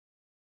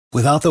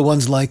Without the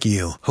ones like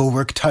you, who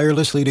work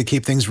tirelessly to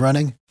keep things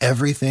running,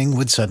 everything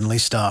would suddenly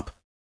stop.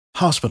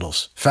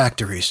 Hospitals,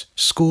 factories,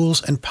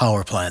 schools, and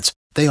power plants,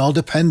 they all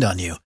depend on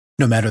you.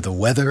 No matter the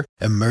weather,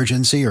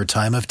 emergency, or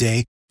time of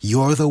day,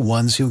 you're the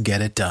ones who get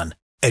it done.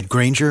 At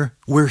Grainger,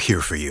 we're here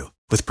for you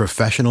with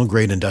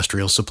professional-grade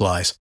industrial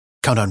supplies.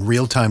 Count on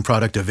real-time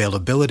product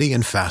availability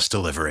and fast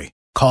delivery.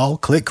 Call,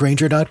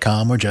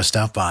 clickgrainger.com, or just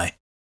stop by.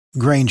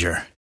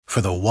 Grainger, for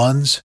the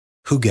ones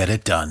who get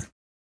it done.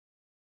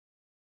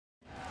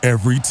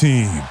 Every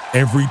team,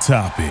 every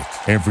topic,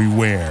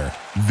 everywhere.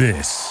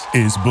 This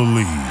is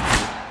Believe.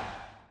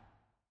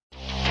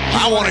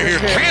 I want to hear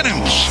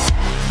cannons.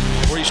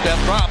 Three-step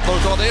drop,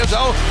 goes on the end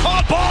zone.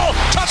 Caught ball,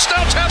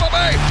 touchdown Tampa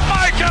Bay.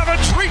 Mike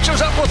Evans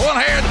reaches up with one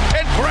hand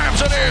and grabs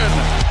it in.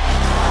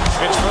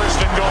 It's first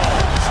and goal.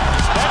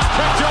 That's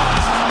picked off.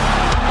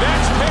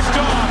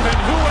 And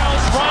who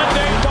else?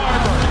 Rondé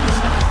Barber.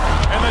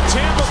 And the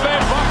Tampa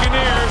Bay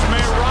Buccaneers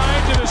may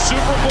ride to the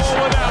Super Bowl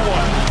with that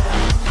one.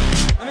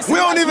 We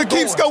don't even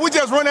keep score. We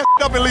just run that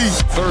up and leave.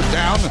 Third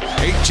down,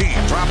 18.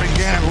 Dropping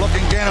Gannon,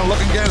 looking Gannon.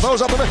 Throws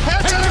up the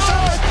head to the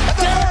side. At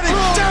the 30.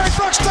 Derek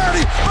Brooks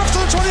 30. Brooks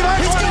to the 29,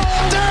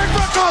 20. Derek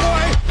Brooks all the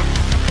way.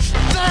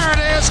 There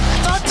it is.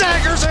 The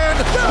dagger's in.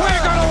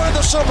 We're going to win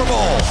the Super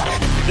Bowl.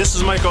 This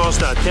is Mike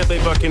Allstott, Tampa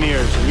Bay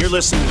Buccaneers, and you're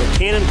listening to the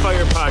Cannon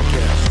Fire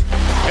Podcast.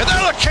 And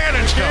there the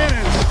cannons go.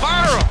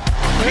 Fire them.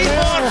 Keep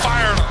on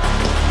firing them.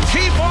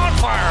 Keep on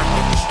firing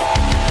them.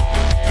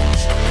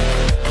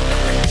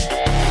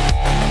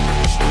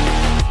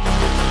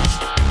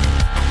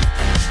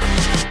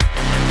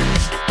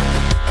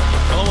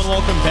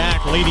 Welcome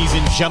back, ladies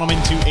and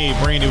gentlemen, to a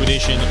brand new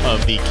edition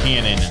of the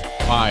Cannon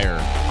Fire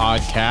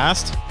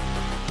Podcast.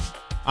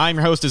 I'm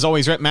your host, as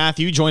always, Rhett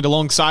Matthew, joined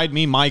alongside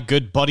me, my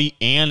good buddy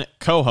and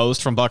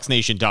co-host from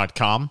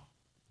BucsNation.com,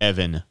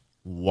 Evan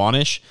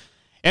Wanish.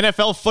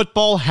 NFL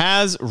football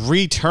has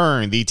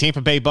returned. The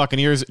Tampa Bay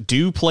Buccaneers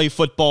do play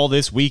football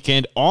this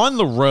weekend on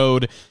the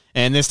road,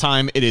 and this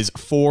time it is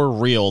for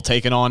real,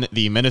 taking on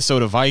the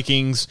Minnesota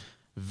Vikings.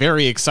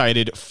 Very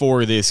excited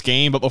for this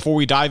game, but before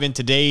we dive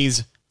into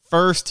today's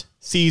first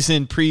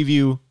season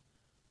preview,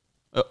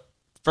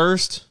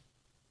 first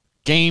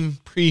game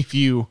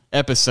preview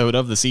episode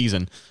of the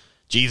season.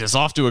 Jesus,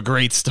 off to a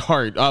great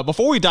start.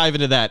 Before we dive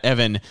into that,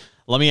 Evan,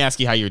 let me ask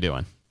you how you're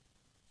doing.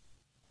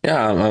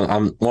 Yeah,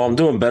 I'm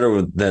doing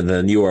better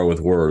than you are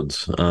with words.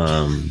 So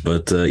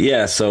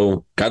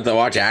got to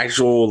watch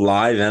actual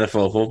live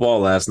NFL football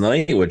last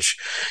night, which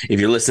if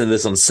you're listening to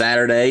this on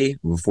Saturday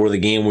before the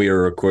game, we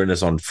were recording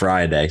this on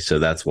Friday. So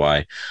that's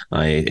why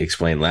I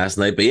explained last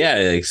night. But yeah,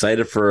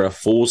 excited for a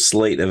full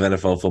slate of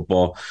NFL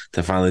football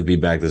to finally be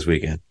back this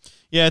weekend.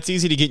 Yeah, it's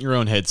easy to get in your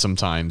own head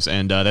sometimes,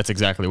 and that's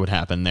exactly what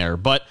happened there.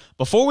 But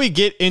before we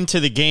get into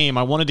the game,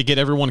 I wanted to get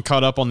everyone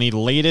caught up on the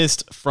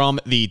latest from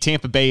the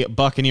Tampa Bay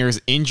Buccaneers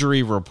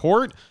injury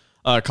report.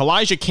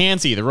 Kalijah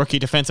Kancey, the rookie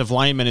defensive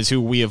lineman, is who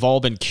we have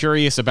all been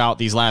curious about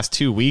these last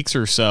 2 weeks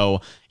or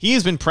so. He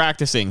has been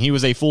practicing. He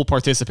was a full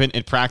participant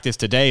in practice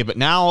today, but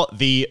now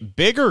the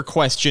bigger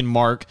question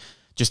mark,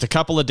 just a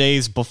couple of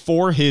days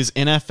before his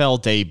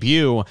NFL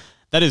debut,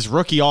 that is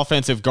rookie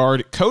offensive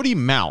guard Cody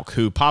Mauch,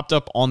 who popped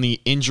up on the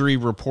injury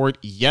report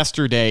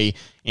yesterday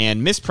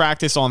and missed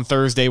practice on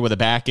Thursday with a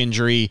back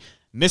injury,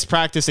 missed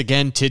practice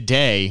again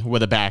today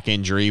with a back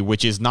injury,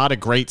 which is not a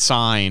great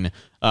sign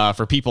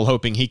for people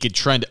hoping he could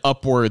trend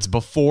upwards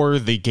before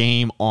the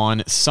game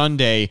on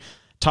Sunday.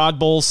 Todd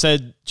Bowles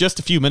said just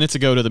a few minutes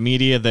ago to the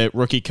media that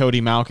rookie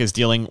Cody Mauch is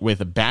dealing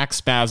with back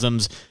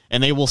spasms,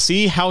 and they will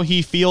see how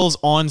he feels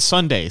on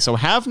Sunday. So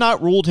have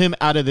not ruled him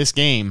out of this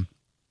game.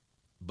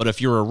 But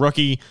if you're a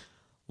rookie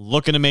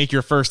looking to make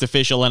your first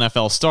official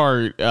NFL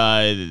start,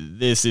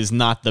 this is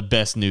not the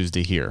best news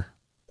to hear.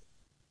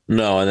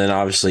 No, and then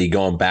obviously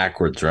going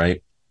backwards,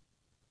 right?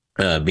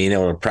 Being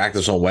able to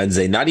practice on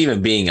Wednesday, not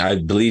even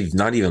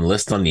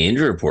listed on the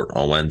injury report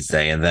on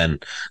Wednesday, and then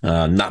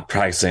not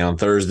practicing on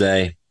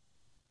Thursday.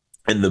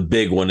 And the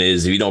big one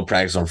is if you don't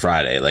practice on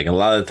Friday. Like a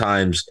lot of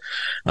times,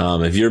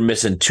 if you're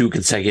missing 2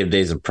 consecutive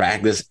days of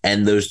practice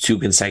and those 2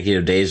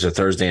 consecutive days are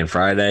Thursday and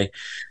Friday,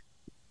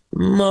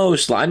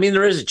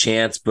 there is a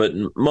chance, but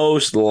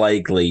most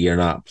likely you're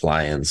not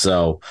playing.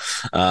 So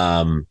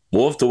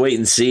we'll have to wait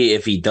and see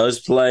if he does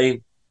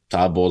play.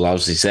 Todd Bowles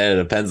obviously said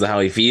it depends on how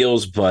he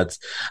feels, but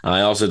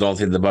I also don't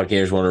think the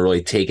Buccaneers want to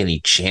really take any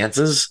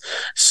chances.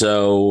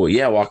 So,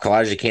 yeah, while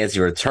Kalijah Kancey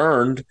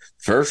returned,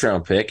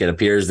 first-round pick, it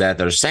appears that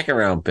their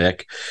second-round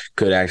pick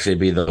could actually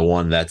be the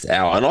one that's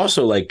out. And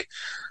also,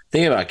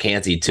 thinking about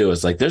Kancey, too,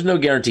 it's there's no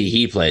guarantee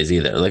he plays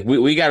either.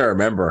 We got to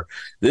remember,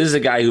 this is a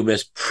guy who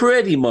missed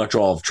pretty much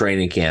all of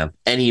training camp,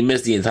 and he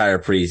missed the entire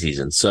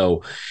preseason.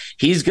 So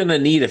he's going to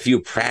need a few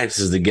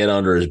practices to get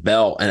under his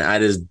belt, and I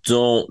just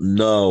don't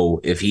know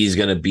if he's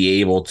going to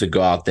be able to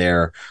go out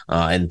there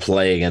and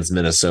play against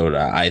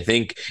Minnesota. I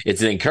think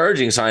it's an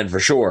encouraging sign for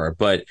sure,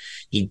 but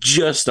he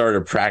just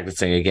started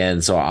practicing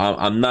again, so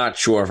I'm not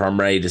sure if I'm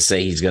ready to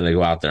say he's going to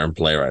go out there and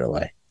play right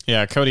away.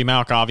 Yeah, Cody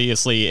Mauch,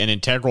 obviously an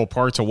integral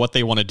part to what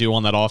they want to do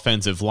on that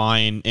offensive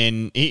line.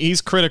 And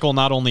he's critical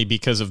not only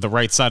because of the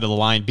right side of the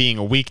line being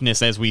a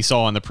weakness, as we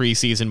saw in the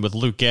preseason with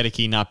Luke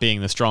Gedeke not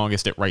being the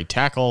strongest at right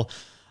tackle.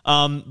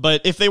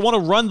 But if they want to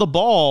run the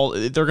ball,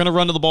 they're going to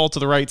run the ball to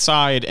the right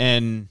side.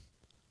 And,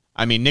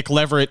 I mean, Nick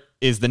Leverett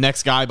is the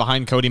next guy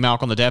behind Cody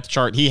Mauch on the depth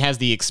chart. He has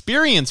the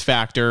experience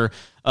factor,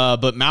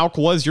 but Mauch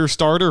was your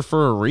starter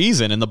for a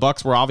reason. And the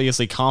Bucs were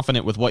obviously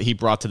confident with what he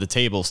brought to the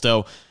table.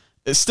 So,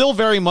 it's still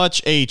very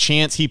much a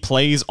chance he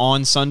plays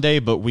on Sunday,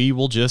 but we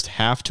will just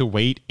have to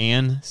wait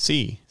and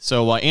see.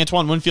 So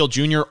Antoine Winfield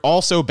Jr.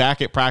 also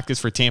back at practice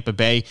for Tampa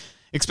Bay,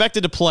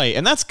 expected to play,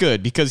 and that's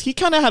good because he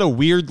kind of had a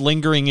weird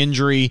lingering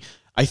injury,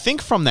 I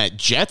think from that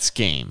Jets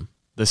game,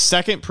 the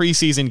second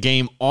preseason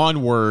game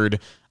onward.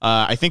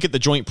 I think at the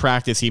joint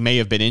practice he may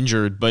have been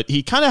injured, but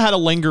he kind of had a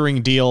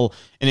lingering deal,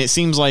 and it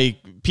seems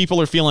like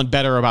people are feeling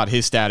better about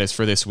his status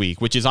for this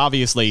week, which is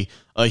obviously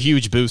a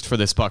huge boost for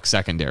this Bucs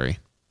secondary.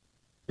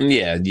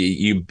 Yeah,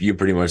 you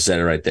pretty much said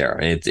it right there.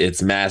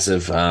 It's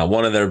massive.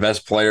 One of their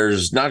best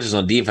players, not just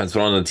on defense,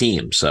 but on the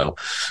team. So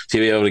to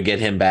be able to get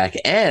him back,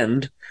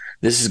 and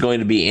this is going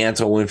to be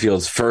Antoine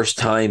Winfield's first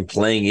time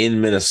playing in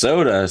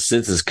Minnesota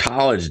since his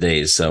college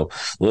days. So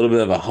a little bit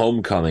of a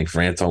homecoming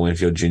for Antoine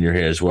Winfield Jr.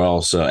 here as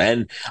well. So,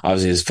 and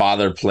obviously his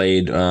father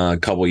played a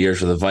couple years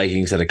for the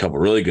Vikings, had a couple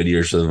really good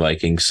years for the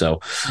Vikings. So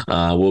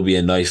will be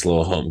a nice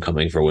little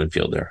homecoming for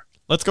Winfield there.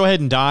 Let's go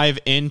ahead and dive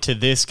into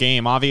this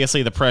game.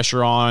 Obviously the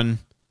pressure on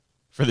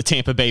for the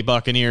Tampa Bay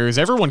Buccaneers.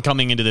 Everyone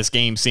coming into this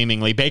game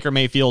seemingly. Baker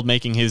Mayfield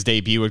making his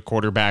debut at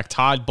quarterback.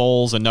 Todd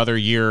Bowles another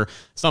year.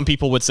 Some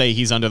people would say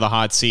he's under the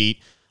hot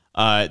seat.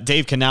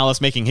 Dave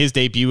Canales making his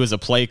debut as a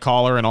play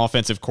caller and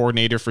offensive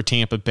coordinator for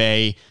Tampa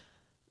Bay.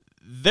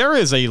 There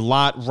is a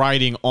lot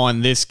riding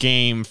on this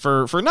game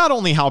for not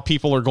only how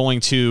people are going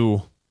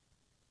to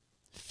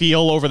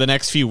feel over the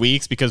next few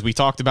weeks, because we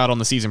talked about on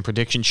the season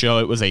prediction show,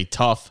 it was a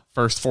tough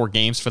first 4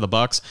 games for the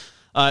Bucs.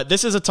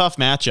 This is a tough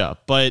matchup,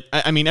 but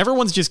I mean,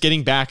 everyone's just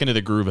getting back into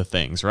the groove of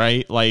things,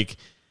 right? Like,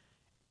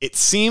 it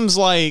seems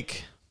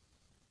like,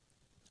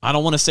 I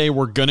don't want to say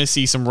we're going to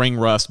see some ring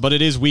rust, but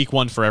it is week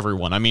 1 for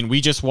everyone. I mean,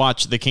 we just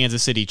watched the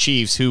Kansas City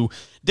Chiefs, who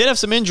did have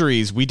some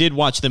injuries. We did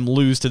watch them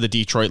lose to the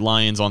Detroit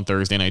Lions on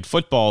Thursday Night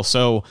Football.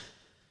 So,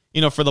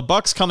 for the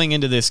Bucs coming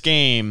into this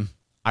game,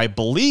 I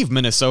believe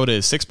Minnesota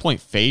is 6-point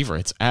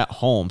favorites at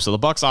home. So the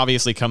Bucs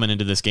obviously coming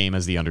into this game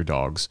as the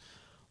underdogs.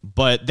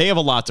 But they have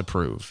a lot to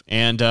prove.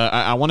 And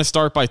I want to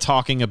start by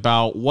talking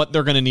about what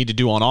they're going to need to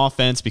do on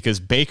offense, because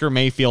Baker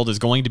Mayfield is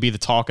going to be the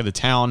talk of the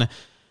town.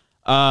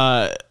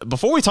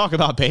 Before we talk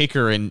about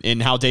Baker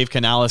and how Dave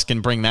Canales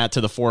can bring that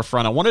to the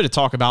forefront, I wanted to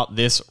talk about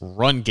this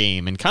run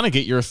game and kind of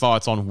get your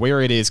thoughts on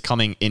where it is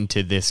coming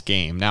into this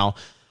game. Now,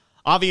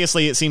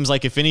 obviously, it seems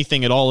like if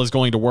anything at all is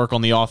going to work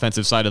on the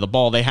offensive side of the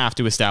ball, they have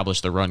to establish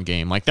the run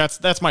game. Like,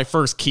 that's my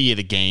first key of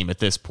the game at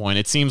this point.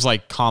 It seems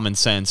like common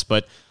sense,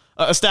 but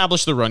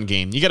establish the run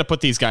game. You got to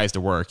put these guys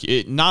to work.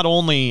 Not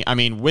only, I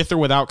mean, with or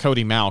without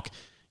Cody Mauch,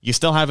 you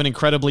still have an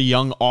incredibly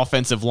young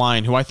offensive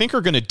line who I think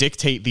are going to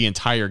dictate the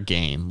entire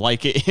game.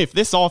 Like, if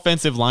this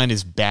offensive line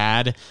is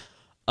bad,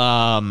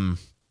 I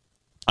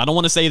don't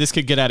want to say this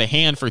could get out of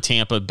hand for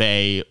Tampa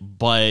Bay,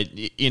 but,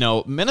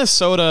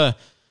 Minnesota,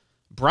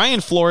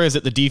 Brian Flores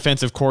at the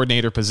defensive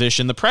coordinator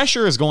position, the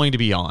pressure is going to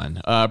be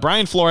on.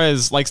 Brian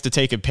Flores likes to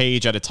take a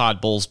page out of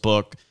Todd Bowles'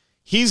 book.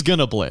 He's going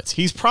to blitz.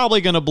 He's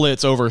probably going to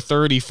blitz over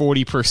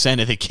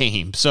 30-40% of the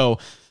game. So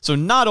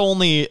not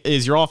only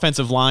is your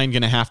offensive line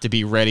going to have to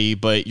be ready,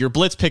 but your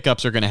blitz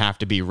pickups are going to have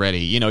to be ready.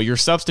 Your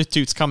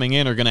substitutes coming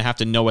in are going to have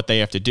to know what they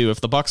have to do. If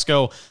the Bucs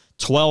go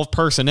 12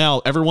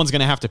 personnel, everyone's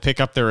going to have to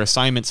pick up their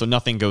assignment so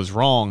nothing goes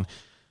wrong.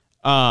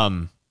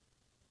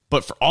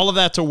 But for all of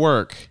that to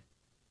work,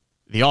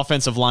 the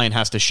offensive line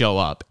has to show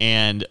up.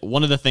 And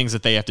one of the things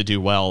that they have to do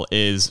well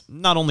is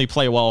not only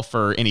play well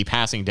for any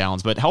passing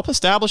downs, but help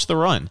establish the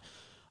run.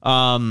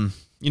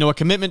 A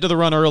commitment to the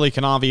run early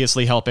can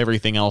obviously help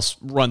everything else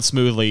run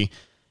smoothly.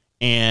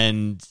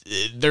 And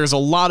there's a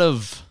lot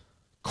of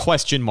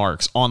question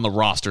marks on the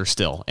roster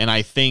still. And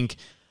I think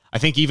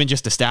even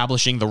just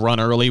establishing the run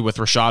early with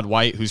Rachaad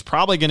White, who's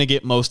probably going to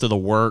get most of the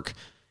work,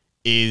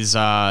 is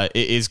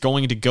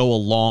going to go a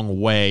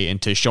long way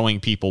into showing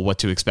people what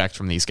to expect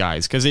from these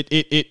guys. Because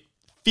it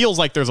feels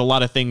like there's a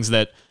lot of things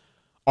that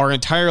are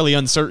entirely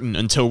uncertain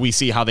until we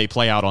see how they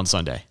play out on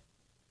Sunday.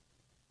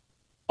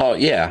 Oh,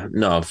 yeah,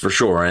 no, for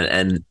sure.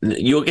 And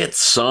you'll get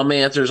some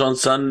answers on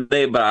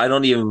Sunday, but I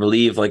don't even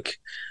believe,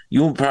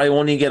 you probably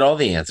won't even get all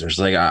the answers.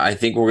 I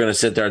think we're going to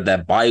sit there at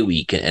that bye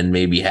week and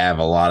maybe have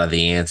a lot of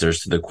the answers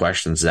to the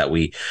questions that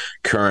we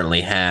currently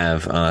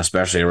have,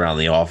 especially around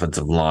the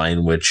offensive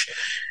line, which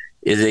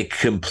is a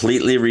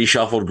completely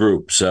reshuffled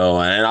group. So,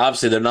 and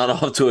obviously they're not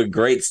off to a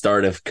great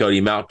start if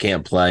Cody Mauch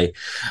can't play.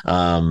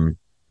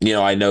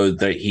 I know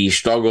that he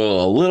struggled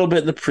a little bit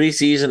in the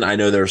preseason. I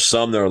know there's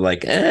some that are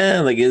like,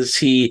 is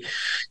he,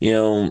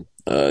 going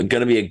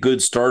to be a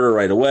good starter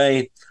right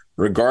away?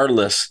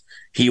 Regardless,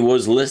 he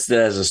was listed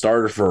as a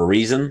starter for a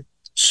reason.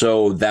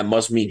 So that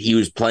must mean he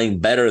was playing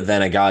better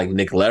than a guy like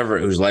Nick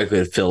Leverett, who's likely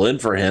to fill in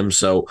for him.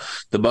 So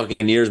the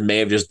Buccaneers may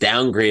have just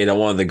downgraded on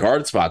one of the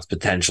guard spots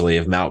potentially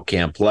if Mauch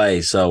can't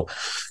play. So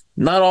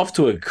not off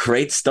to a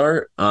great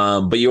start,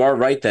 but you are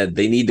right that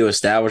they need to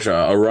establish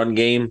a run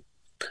game.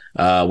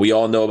 We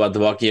all know about the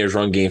Buccaneers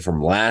run game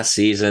from last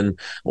season,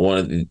 one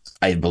of the,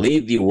 I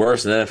believe, the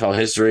worst in NFL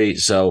history.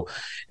 So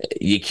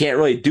you can't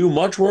really do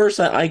much worse,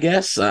 I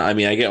guess. I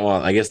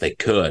guess they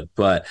could,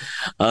 but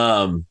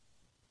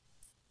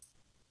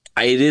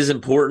it is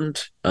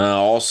important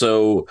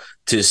also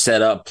to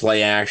set up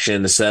play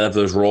action, to set up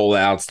those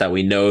rollouts that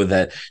we know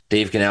that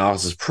Dave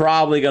Canales is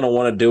probably going to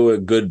want to do a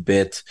good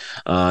bit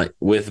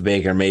with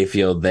Baker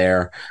Mayfield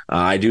there.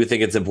 I do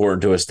think it's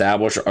important to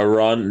establish a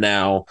run.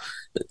 Now,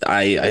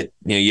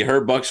 you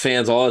heard Bucs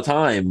fans all the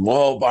time,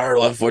 well, Byron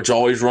Leftwich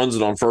always runs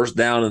it on first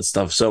down and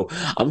stuff. So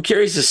I'm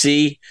curious to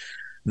see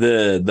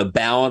the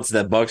balance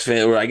that Bucs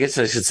fans, or I guess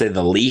I should say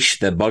the leash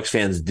that Bucs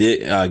fans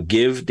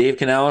give Dave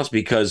Canales,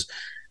 because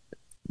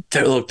they're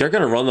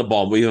going to run the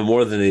ball even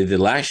more than they did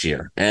last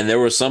year. And there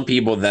were some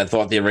people that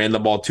thought they ran the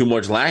ball too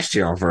much last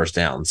year on first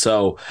down.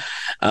 So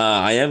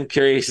I am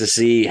curious to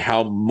see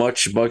how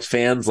much Bucs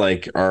fans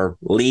are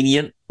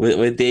lenient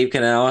with Dave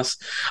Canales.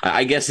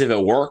 I guess if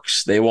it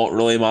works, they won't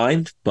really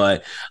mind.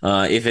 But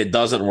if it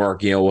doesn't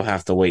work, we'll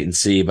have to wait and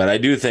see. But I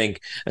do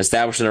think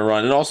establishing a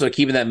run and also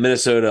keeping that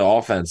Minnesota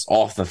offense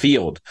off the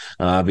field,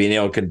 being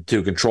able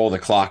to control the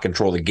clock,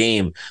 control the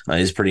game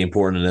is pretty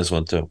important in this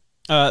one too.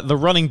 The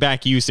running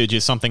back usage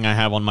is something I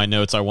have on my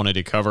notes I wanted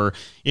to cover.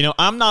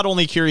 I'm not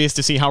only curious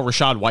to see how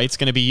Rachaad White's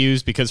going to be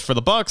used, because for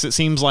the Bucs, it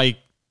seems like,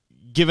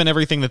 given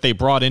everything that they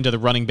brought into the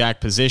running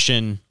back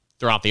position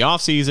throughout the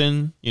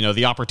offseason,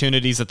 the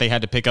opportunities that they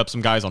had to pick up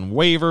some guys on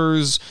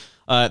waivers,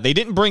 they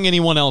didn't bring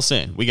anyone else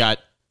in. We got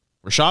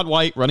Rachaad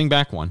White, running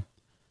back 1.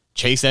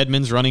 Chase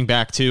Edmonds, running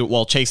back 2.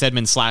 Well, Chase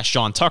Edmonds /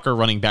 Sean Tucker,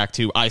 running back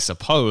 2, I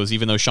suppose,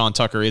 even though Sean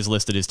Tucker is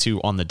listed as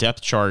 2 on the depth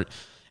chart.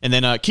 And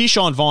then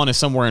Keyshawn Vaughn is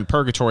somewhere in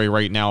purgatory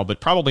right now,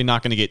 but probably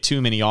not going to get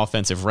too many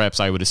offensive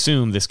reps, I would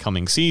assume, this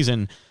coming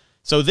season.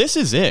 So this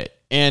is it.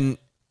 And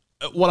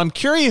what I'm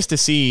curious to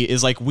see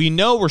is, we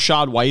know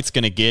Rachaad White's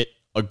going to get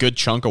a good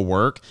chunk of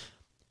work.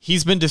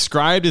 He's been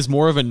described as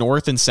more of a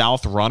north and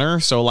south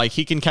runner, so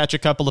he can catch a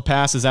couple of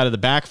passes out of the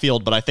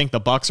backfield, but I think the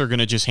Bucs are going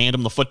to just hand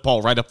him the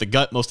football right up the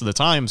gut most of the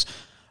times.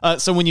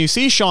 So when you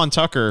see Sean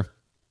Tucker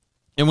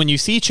and when you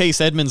see Chase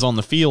Edmonds on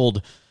the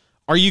field,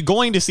 are you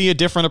going to see a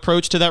different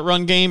approach to that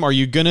run game? Are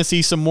you going to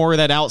see some more of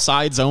that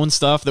outside zone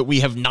stuff that we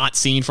have not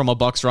seen from a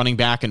Bucs running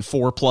back in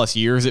 4+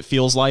 years, it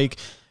feels like?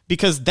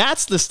 Because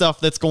that's the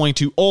stuff that's going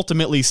to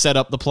ultimately set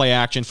up the play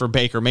action for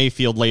Baker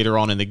Mayfield later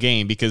on in the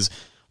game. Because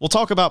we'll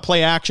talk about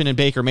play action and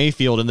Baker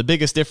Mayfield, and the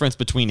biggest difference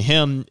between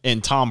him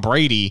and Tom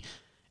Brady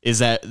is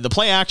that the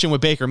play action with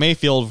Baker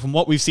Mayfield, from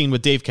what we've seen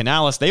with Dave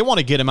Canales, they want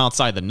to get him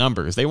outside the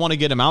numbers. They want to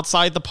get him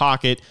outside the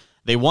pocket.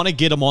 They want to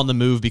get him on the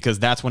move because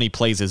that's when he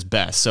plays his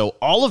best. So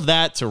all of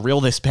that to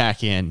reel this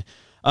back in.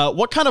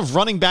 What kind of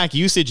running back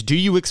usage do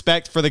you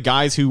expect for the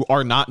guys who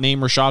are not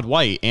named Rachaad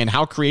White, and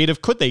how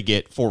creative could they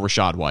get for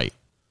Rachaad White?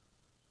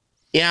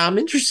 Yeah, I'm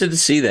interested to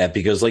see that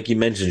because, like you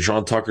mentioned,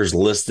 Sean Tucker's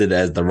listed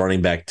as the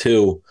running back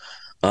 2.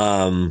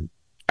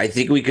 I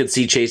think we could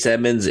see Chase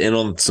Edmonds in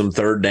on some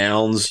third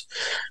downs.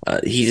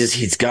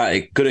 He's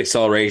got good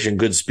acceleration,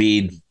 good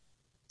speed.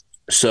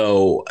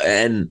 So,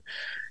 and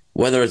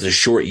whether it's a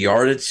short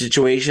yardage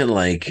situation,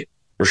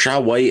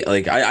 Rachaad White,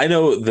 I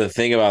know the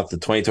thing about the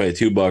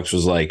 2022 Bucs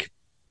was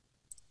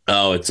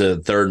it's a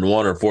 3rd and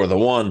 1 or 4th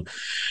and 1.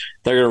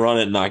 They're going to run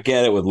it and not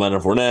get it with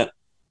Leonard Fournette.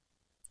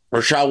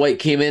 Rachaad White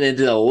came in and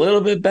did a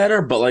little bit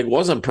better, but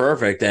wasn't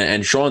perfect.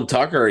 And Sean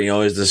Tucker,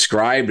 is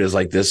described as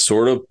this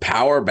sort of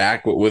power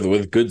back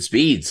with good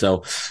speed.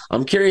 So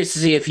I'm curious to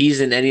see if he's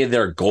in any of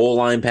their goal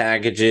line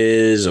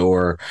packages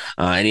or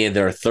any of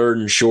their 3rd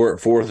and short,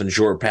 4th and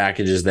short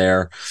packages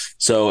there.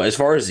 So as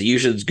far as the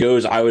usage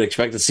goes, I would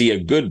expect to see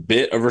a good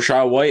bit of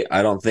Rachaad White.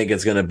 I don't think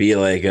it's going to be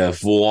a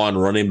full on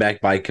running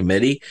back by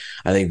committee.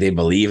 I think they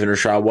believe in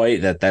Rachaad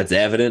White. That's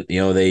evident.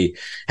 They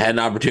had an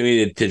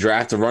opportunity to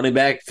draft a running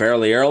back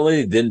fairly early.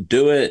 Didn't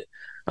do it.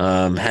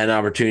 Had an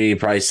opportunity to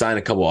probably sign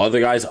a couple other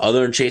guys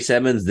other than Chase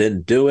Edmonds.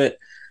 Didn't do it.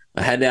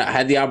 I had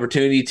the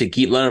opportunity to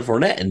keep Leonard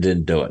Fournette and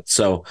didn't do it.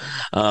 So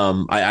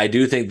I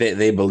do think that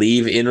they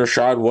believe in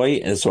Rachaad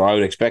White, and so I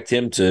would expect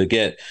him to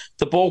get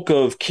the bulk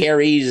of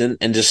carries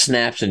and just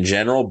snaps in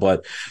general,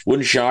 but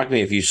wouldn't shock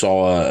me if you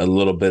saw a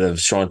little bit of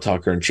Sean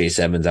Tucker and Chase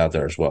Edmonds out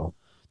there as well.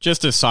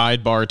 Just a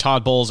sidebar,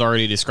 Todd Bowles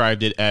already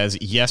described it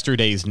as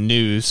yesterday's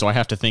news, so I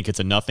have to think it's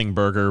a nothing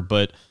burger,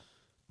 but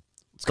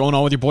what's going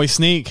on with your boy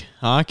Sneak?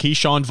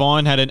 Keyshawn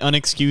Vaughn had an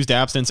unexcused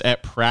absence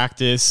at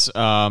practice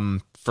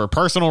for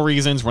personal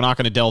reasons. We're not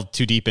going to delve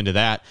too deep into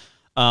that.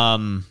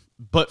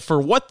 But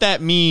for what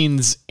that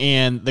means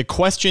and the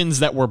questions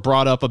that were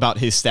brought up about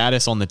his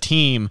status on the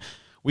team,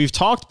 we've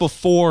talked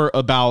before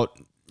about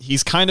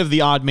he's kind of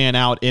the odd man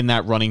out in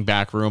that running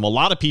back room. A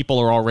lot of people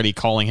are already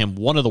calling him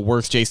one of the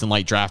worst Jason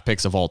Light draft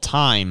picks of all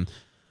time.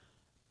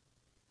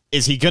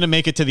 Is he going to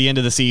make it to the end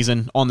of the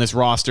season on this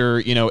roster?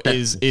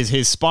 Is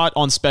his spot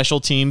on special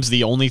teams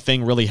the only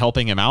thing really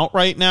helping him out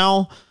right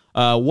now?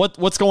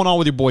 What's going on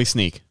with your boy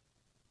Sneak?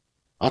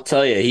 I'll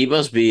tell you, he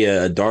must be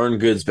a darn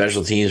good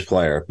special teams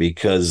player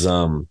because,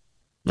 to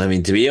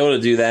be able to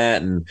do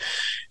that and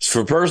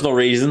for personal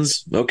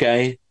reasons,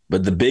 okay.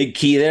 But the big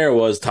key there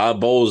was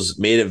Todd Bowles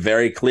made it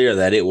very clear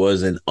that it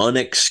was an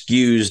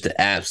unexcused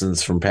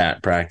absence from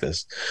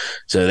practice.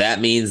 So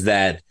that means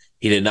that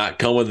he did not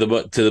come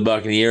to the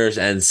Buccaneers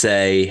and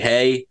say,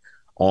 hey,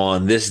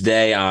 on this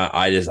day,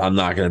 I'm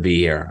not going to be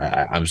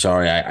here. I'm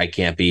sorry, I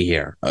can't be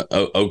here.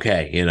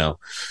 Okay,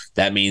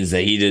 that means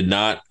that he did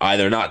not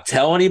either not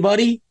tell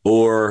anybody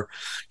or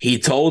he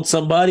told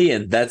somebody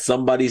and that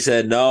somebody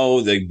said,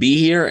 no, they be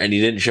here, and he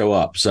didn't show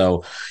up.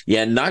 So,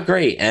 yeah, not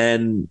great.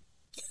 And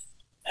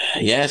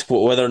you ask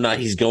whether or not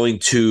he's going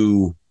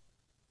to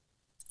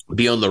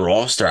be on the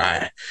roster.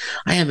 I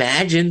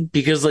imagine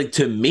because,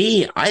 to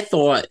me, I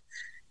thought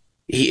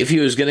if he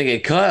was going to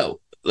get cut,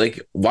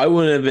 why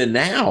wouldn't it have been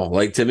now?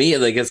 To me,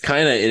 it's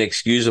kind of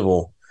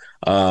inexcusable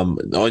on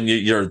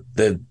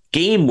the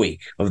game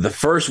week of the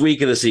first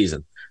week of the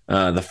season.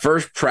 The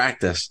first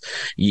practice,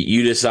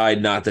 you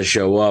decide not to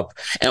show up.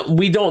 And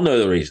we don't know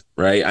the reason,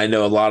 right? I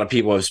know a lot of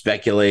people have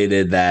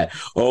speculated that,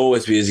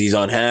 it's because he's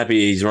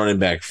unhappy, he's running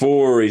back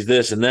 4, he's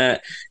this and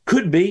that.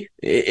 Could be.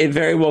 It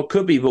very well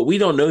could be, but we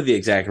don't know the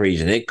exact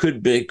reason. It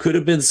could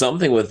have been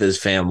something with his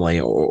family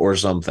or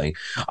something.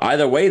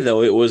 Either way,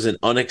 though, it was an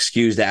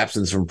unexcused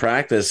absence from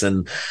practice,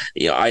 and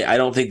I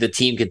don't think the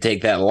team could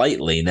take that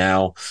lightly.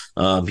 Now,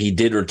 he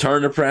did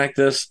return to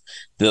practice,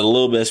 did a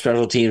little bit of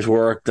special teams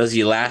work. Does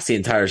he last the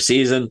entire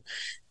season?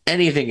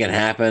 Anything can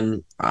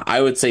happen.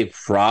 I would say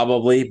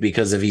probably,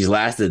 because if he's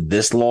lasted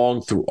this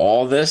long through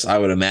all this, I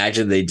would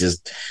imagine they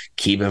just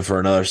keep him for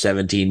another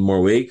 17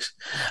 more weeks.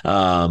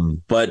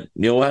 But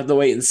we'll have to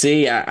wait and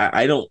see.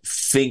 I don't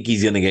think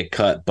he's going to get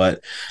cut,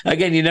 but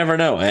again, you never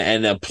know.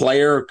 And a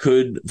player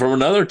could from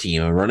another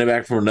team, a running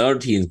back from another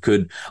team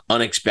could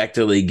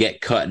unexpectedly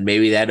get cut, and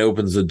maybe that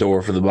opens the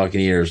door for the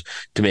Buccaneers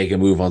to make a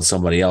move on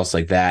somebody else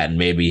like that, and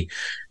maybe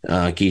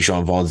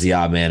Keyshawn Vaughn's the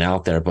odd man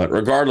out there. But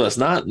regardless,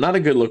 not a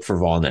good look for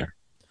Vaughn there.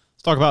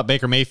 Let's talk about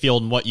Baker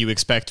Mayfield and what you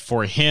expect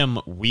for him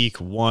week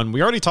 1.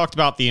 We already talked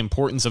about the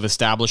importance of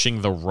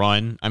establishing the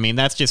run.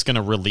 That's just going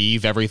to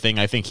relieve everything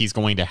I think he's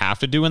going to have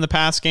to do in the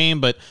pass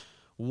game. But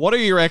what are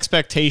your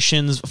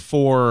expectations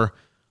for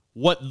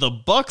what the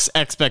Bucs'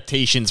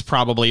 expectations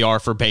probably are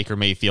for Baker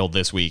Mayfield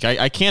this week?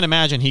 I can't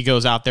imagine he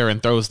goes out there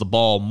and throws the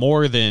ball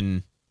more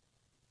than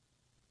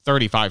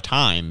 35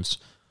 times.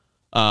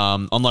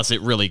 Unless it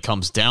really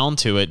comes down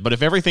to it. But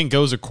if everything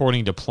goes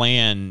according to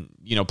plan,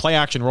 play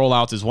action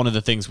rollouts is one of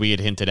the things we had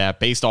hinted at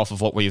based off of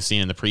what we've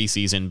seen in the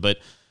preseason. But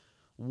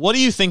what do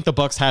you think the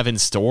Bucs have in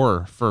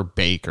store for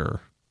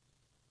Baker?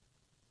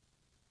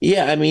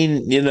 Yeah,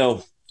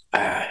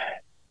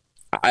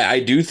 I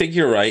do think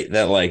you're right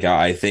that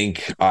I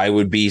think I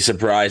would be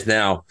surprised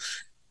now.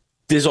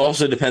 This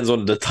also depends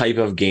on the type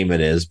of game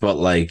it is,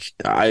 but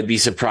I'd be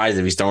surprised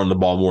if he's throwing the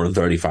ball more than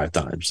 35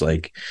 times.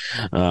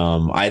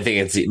 I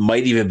think it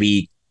might even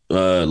be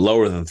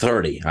lower than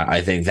 30.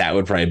 I think that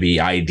would probably be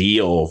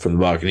ideal for the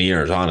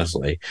Buccaneers,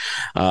 honestly.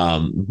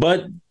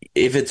 But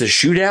if it's a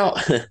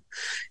shootout, you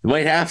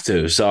might have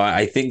to. So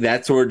I think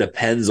that sort of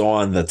depends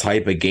on the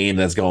type of game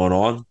that's going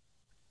on.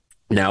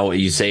 Now, what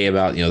you say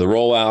about, the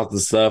rollout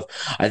and stuff,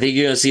 I think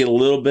you're going to see a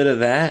little bit of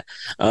that.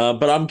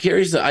 But I'm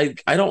curious. I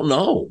don't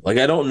know. I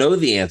don't know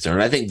the answer.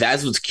 And I think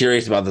that's what's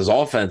curious about this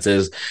offense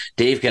is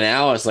Dave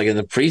Canales, in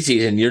the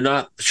preseason, you're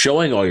not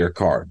showing all your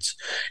cards.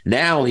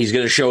 Now he's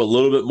going to show a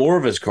little bit more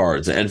of his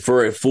cards and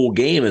for a full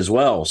game as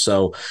well.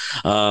 So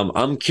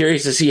I'm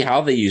curious to see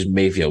how they use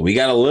Mayfield. We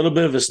got a little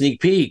bit of a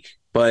sneak peek,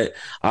 but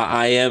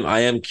I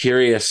am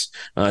curious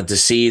to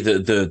see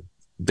the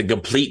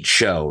complete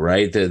show,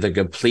 right? The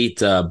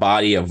complete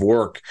body of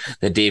work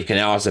that Dave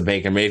Canales and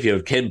Baker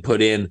Mayfield can put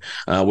in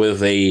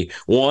with a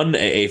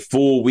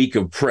full week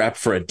of prep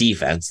for a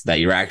defense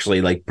that you're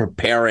actually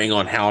preparing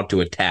on how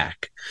to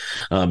attack.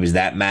 Because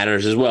that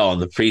matters as well. In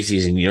the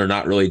preseason, you're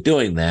not really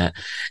doing that.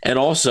 And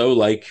also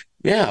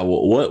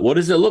what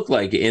does it look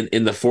like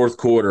in the fourth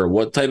quarter?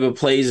 What type of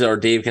plays are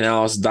Dave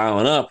Canales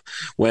dialing up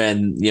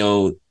when,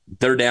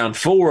 they're down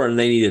 4 and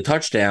they need a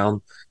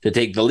touchdown to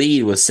take the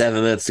lead with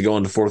 7 minutes to go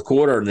in the fourth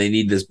quarter and they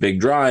need this big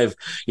drive?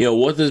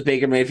 What does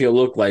Baker Mayfield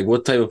look like?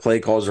 What type of play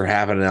calls are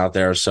happening out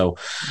there? So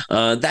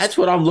that's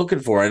what I'm looking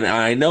for. And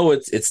I know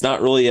it's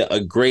not really a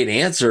great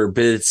answer,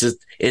 but it's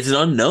an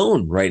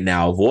unknown right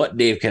now of what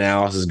Dave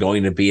Canales is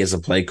going to be as a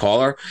play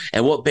caller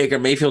and what Baker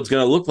Mayfield's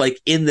going to look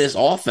like in this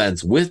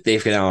offense with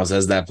Dave Canales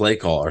as that play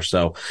caller.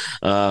 So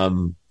a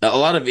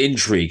lot of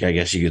intrigue, I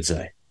guess you could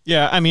say.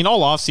 Yeah,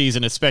 all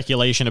offseason is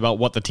speculation about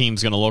what the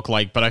team's going to look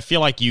like, but I feel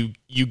like you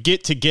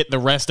get to get the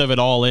rest of it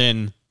all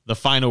in the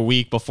final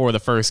week before the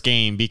first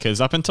game,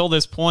 because up until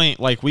this point,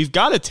 we've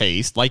got a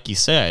taste, like you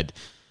said.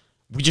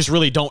 We just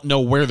really don't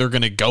know where they're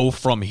going to go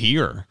from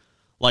here.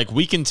 Like,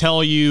 we can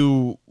tell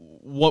you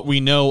what we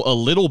know a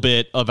little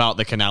bit about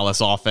the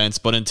Canales offense,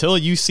 but until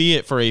you see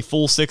it for a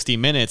full 60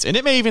 minutes, and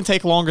it may even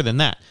take longer than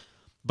that,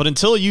 but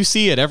until you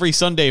see it every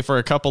Sunday for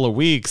a couple of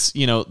weeks,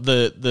 you know,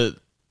 the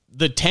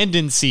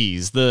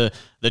tendencies, the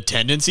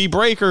tendency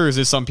breakers,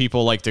 as some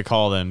people like to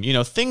call them, you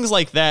know, things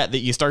like that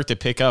you start to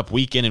pick up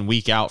week in and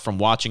week out from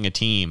watching a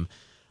team.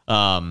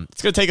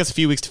 It's going to take us a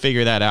few weeks to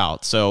figure that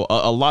out. So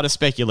a lot of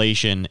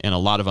speculation and a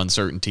lot of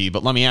uncertainty.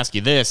 But let me ask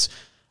you this.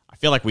 I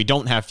feel like we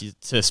don't have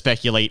to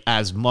speculate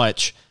as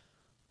much.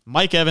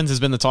 Mike Evans has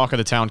been the talk of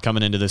the town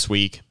coming into this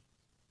week.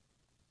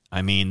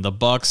 I mean, the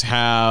Bucs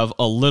have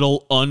a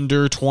little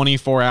under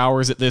 24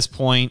 hours at this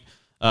point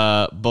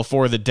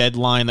before the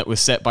deadline that was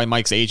set by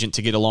Mike's agent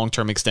to get a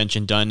long-term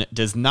extension done.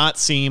 Does not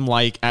seem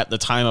like at the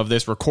time of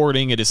this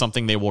recording it is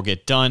something they will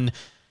get done.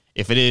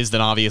 If it is,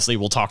 then obviously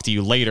we'll talk to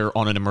you later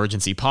on an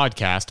emergency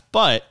podcast.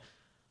 But,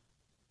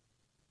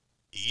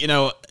 you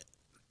know,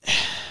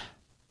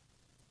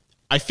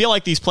 I feel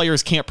like these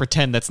players can't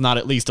pretend that's not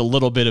at least a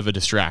little bit of a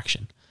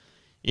distraction.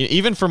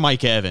 Even for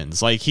Mike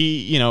Evans, like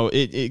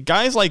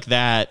guys like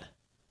that,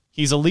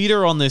 he's a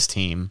leader on this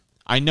team.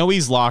 I know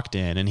he's locked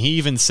in, and he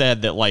even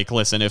said that, like,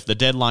 listen, if the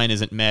deadline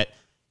isn't met,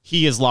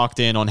 he is locked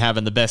in on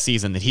having the best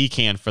season that he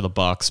can for the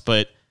Bucs.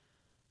 But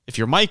if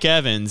you're Mike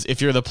Evans, if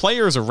you're the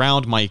players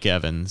around Mike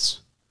Evans,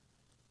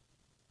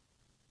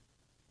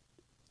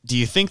 do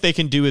you think they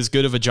can do as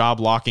good of a job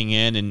locking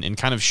in and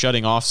kind of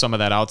shutting off some of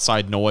that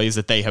outside noise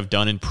that they have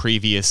done in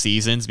previous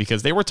seasons?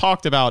 Because they were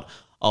talked about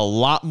a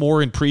lot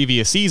more in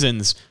previous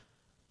seasons,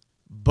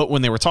 but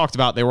when they were talked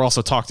about, they were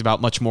also talked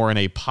about much more in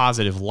a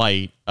positive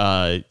light.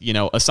 You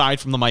know, aside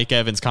from the Mike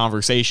Evans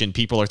conversation,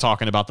 people are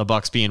talking about the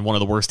Bucs being one of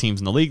the worst teams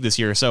in the league this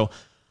year. So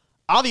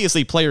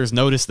obviously players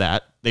notice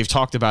that. They've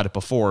talked about it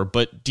before,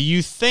 but do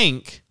you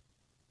think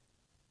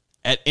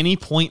at any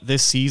point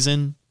this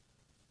season,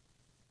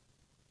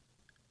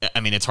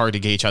 I mean, it's hard to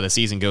gauge how the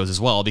season goes as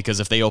well,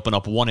 because if they open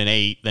up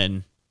 1-8,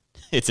 then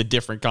it's a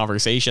different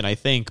conversation, I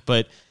think.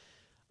 But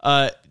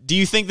do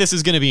you think this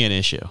is going to be an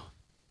issue?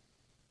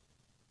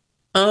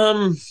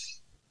 I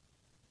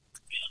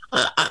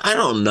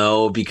don't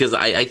know, because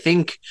I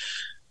think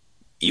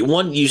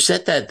you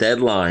set that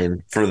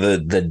deadline for the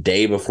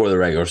day before the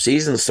regular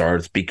season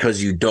starts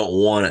because you don't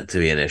want it to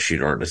be an issue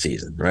during the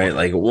season, right?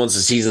 Like, once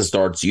the season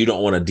starts, you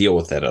don't want to deal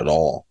with it at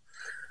all.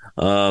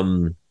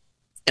 And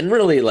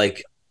really,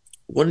 like,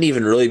 wouldn't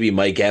even really be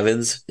Mike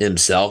Evans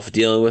himself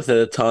dealing with it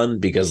a ton,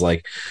 because,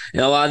 like, in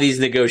a lot of these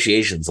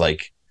negotiations,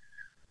 like,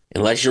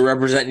 unless you're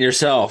representing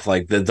yourself,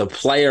 like, the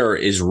player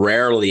is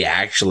rarely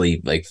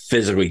actually, like,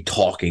 physically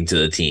talking to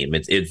the team.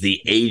 It's the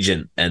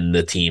agent and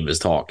the team is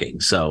talking.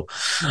 So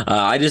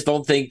I just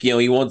don't think,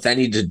 he wants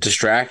any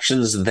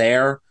distractions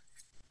there.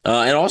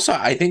 And also,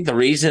 I think the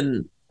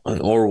reason,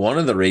 or one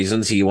of the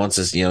reasons he wants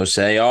to,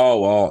 say, oh,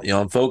 well,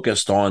 I'm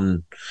focused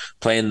on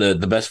playing the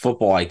best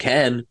football I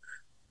can.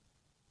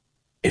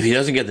 If he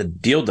doesn't get the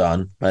deal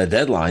done by the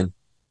deadline,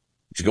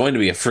 he's going to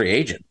be a free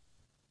agent.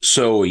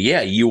 So, yeah,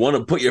 you want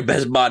to put your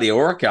best body of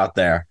work out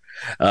there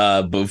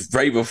right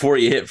before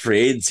you hit free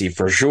agency,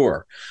 for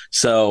sure.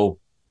 So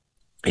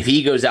if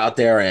he goes out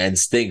there and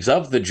stinks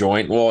up the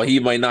joint, well, he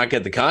might not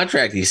get the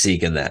contract he's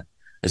seeking then,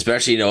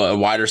 especially, a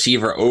wide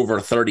receiver over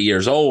 30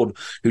 years old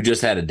who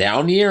just had a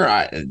down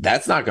year.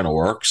 That's not going to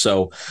work.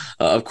 So,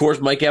 of course,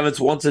 Mike Evans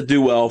wants to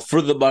do well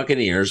for the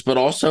Buccaneers, but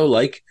also,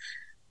 like,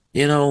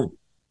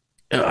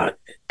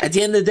 at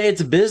the end of the day,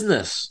 it's a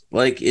business.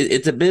 Like,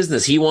 it's a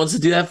business. He wants to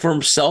do that for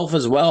himself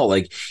as well.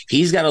 Like,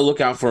 he's got to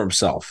look out for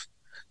himself.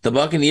 The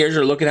Buccaneers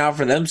are looking out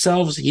for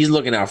themselves. He's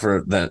looking out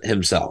for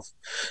himself.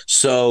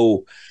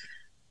 So,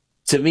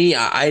 to me,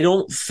 I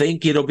don't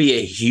think it'll be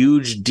a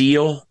huge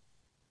deal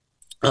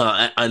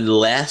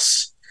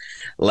unless,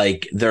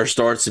 like, there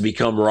starts to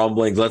become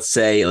rumblings. Let's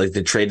say, like,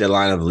 the trade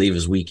deadline, I believe,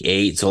 is week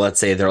 8. So let's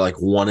say they're like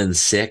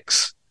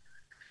 1-6.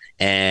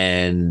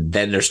 And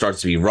then there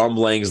starts to be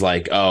rumblings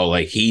like, oh,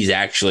 like, he's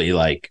actually,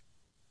 like,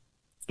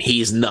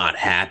 he's not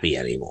happy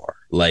anymore.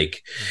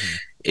 Like,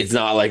 it's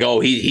not like, oh,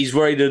 he's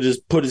ready to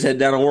just put his head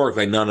down and work.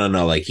 Like, no.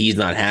 Like, he's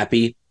not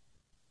happy.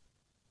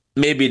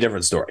 Maybe a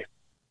different story.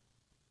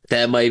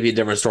 That might be a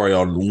different story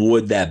on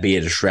would that be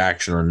a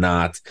distraction or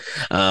not.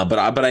 But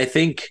I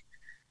think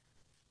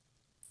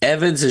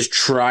Evans has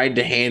tried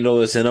to handle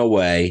this in a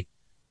way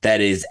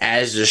that is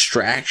as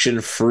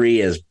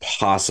distraction-free as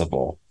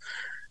possible.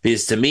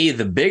 Because to me,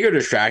 the bigger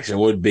distraction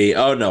would be,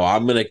 oh, no,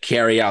 I'm going to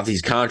carry out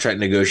these contract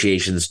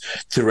negotiations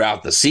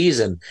throughout the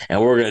season,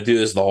 and we're going to do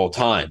this the whole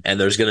time. And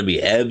there's going to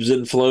be ebbs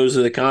and flows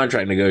of the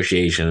contract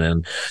negotiation.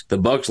 And the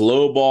Bucs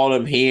lowballed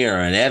him here,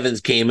 and Evans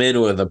came in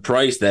with a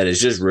price that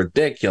is just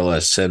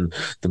ridiculous. And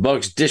the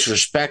Bucs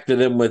disrespected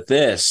him with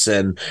this,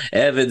 and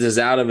Evans is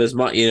out of his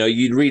mind.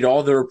 You'd read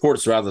all the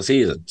reports throughout the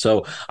season.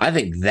 So I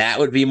think that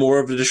would be more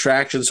of a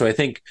distraction. So I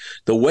think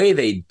the way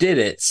they did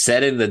it,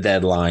 setting the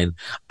deadline,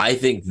 I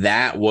think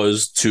that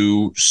was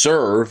to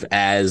serve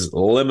as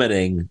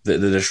limiting the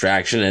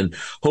distraction and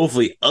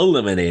hopefully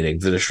eliminating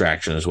the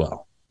distraction as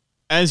well.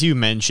 as you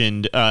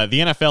mentioned, the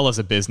NFL is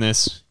a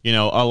business. You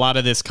know, a lot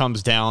of this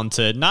comes down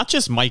to not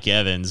just Mike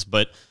Evans,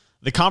 but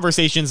the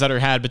conversations that are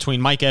had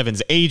between Mike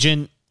Evans'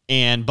 agent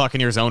and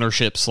Buccaneers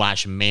ownership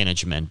 /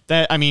 management.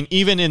 That, I mean,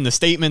 even in the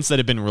statements that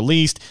have been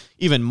released,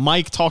 even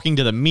Mike talking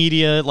to the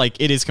media,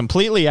 like, it is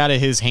completely out of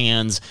his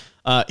hands.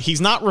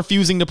 He's not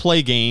refusing to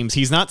play games.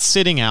 He's not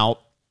sitting out.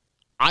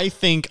 I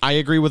think I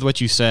agree with what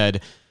you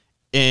said.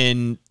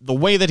 In the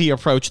way that he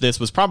approached this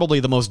was probably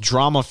the most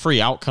drama-free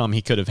outcome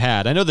he could have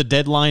had. I know the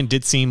deadline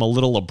did seem a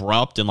little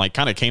abrupt and like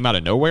kind of came out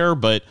of nowhere,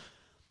 but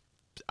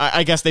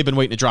I guess they've been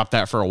waiting to drop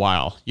that for a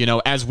while. You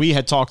know, as we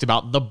had talked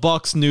about, the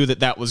Bucs knew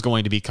that that was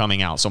going to be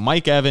coming out. So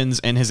Mike Evans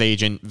and his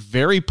agent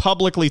very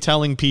publicly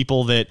telling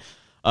people that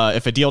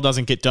if a deal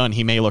doesn't get done,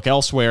 he may look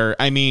elsewhere.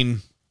 I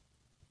mean,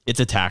 it's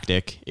a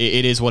tactic.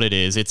 It is what it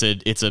is. It's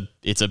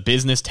a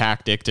business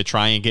tactic to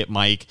try and get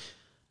Mike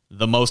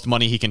the most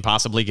money he can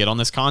possibly get on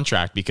this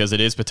contract, because it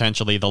is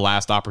potentially the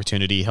last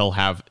opportunity he'll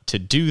have to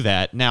do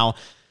that. Now,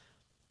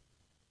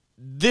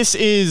 this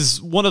is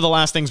one of the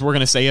last things we're going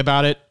to say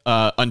about it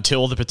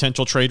until the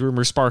potential trade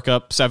rumors spark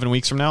up 7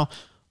 weeks from now.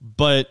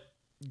 But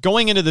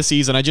going into the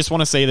season, I just want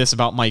to say this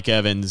about Mike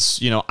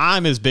Evans. You know,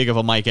 I'm as big of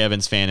a Mike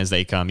Evans fan as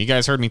they come. You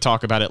guys heard me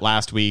talk about it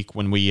last week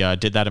when we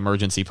did that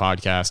emergency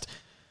podcast.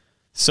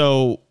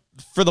 So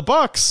for the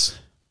Bucs,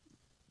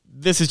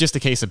 this is just a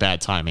case of bad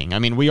timing. I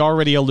mean, we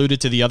already alluded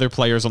to the other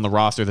players on the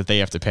roster that they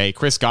have to pay.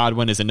 Chris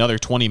Godwin is another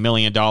 $20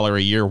 million a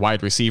year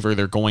wide receiver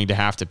they're going to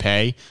have to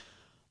pay.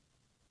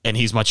 And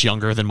he's much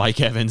younger than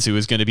Mike Evans, who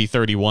is going to be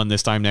 31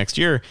 this time next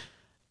year.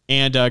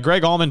 And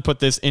Greg Allman put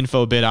this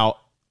info bit out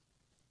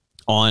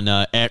on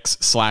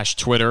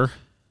X/Twitter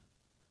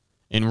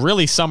and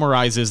really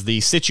summarizes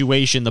the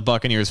situation the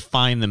Buccaneers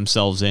find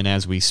themselves in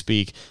as we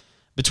speak.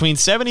 Between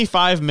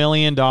 $75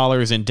 million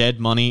in dead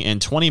money and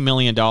 $20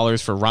 million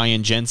for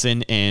Ryan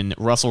Jensen and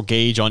Russell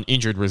Gage on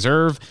injured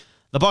reserve,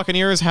 the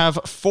Buccaneers have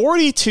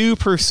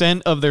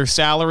 42% of their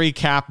salary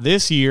cap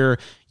this year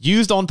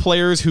used on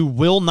players who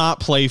will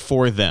not play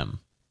for them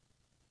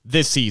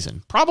this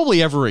season,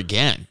 probably ever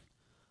again.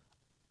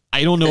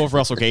 I don't know if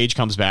Russell Gage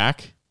comes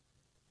back.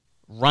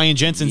 Ryan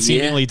Jensen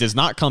seemingly does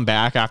not come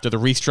back after the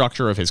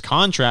restructure of his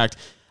contract.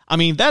 I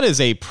mean, that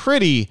is a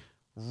pretty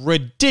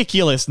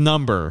ridiculous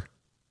number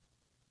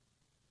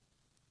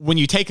when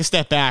you take a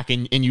step back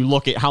and you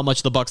look at how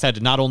much the Bucs had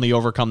to not only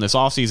overcome this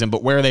offseason,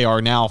 but where they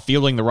are now,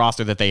 fielding the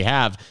roster that they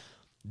have.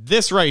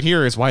 This right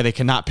here is why they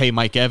cannot pay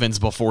Mike Evans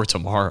before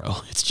tomorrow.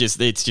 It's just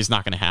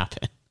not going to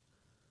happen.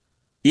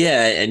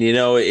 Yeah, and you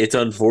know, it's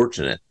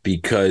unfortunate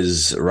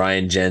because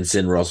Ryan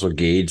Jensen, Russell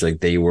Gage, like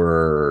they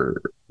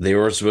were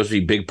supposed to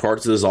be big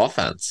parts of this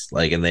offense,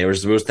 like, and they were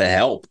supposed to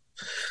help.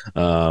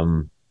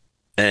 And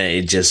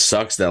it just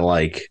sucks that,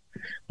 like,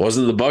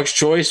 wasn't the Bucs'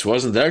 choice,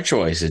 wasn't their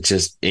choice. It's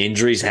just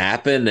injuries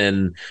happen,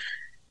 and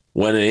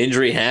when an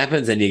injury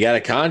happens and you got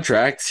a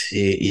contract,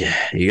 you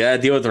got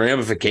to deal with the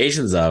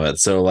ramifications of it.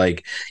 So,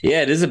 like,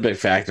 yeah, it is a big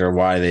factor of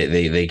why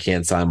they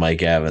can't sign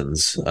Mike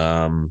Evans.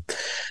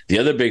 The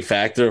other big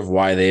factor of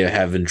why they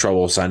have in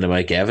trouble signing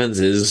Mike Evans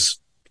is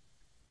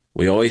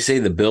we always say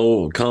the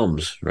bill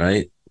comes,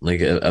 right?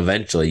 Like,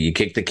 eventually, you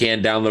kick the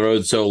can down the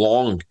road so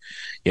long,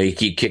 you know, you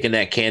keep kicking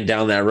that can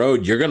down that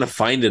road, you're going to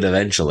find it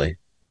eventually,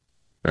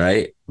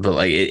 right? But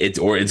like it's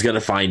going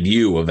to find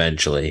you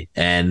eventually.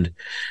 And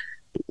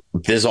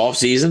this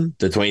offseason,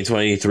 the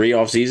 2023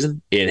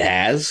 offseason, it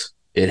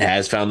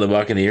has found the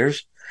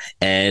Buccaneers.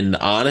 And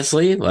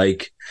honestly,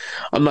 like,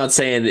 I'm not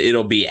saying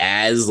it'll be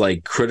as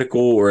like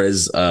critical or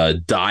as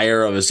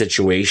dire of a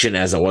situation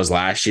as it was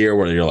last year,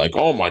 where you're like,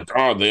 oh my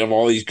God, they have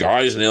all these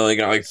guys and they only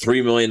got like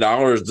 $3 million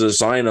to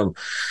sign them.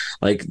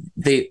 Like,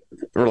 they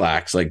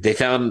relax. Like, they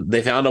found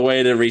a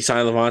way to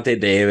re-sign Levante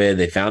David.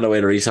 They found a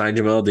way to re-sign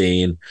Jamel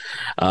Dean.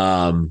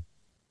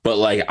 But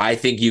like, I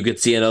think you could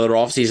see another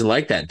offseason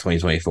like that in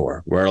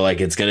 2024, where like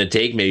it's going to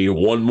take maybe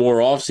one more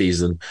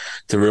offseason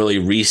to really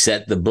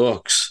reset the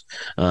books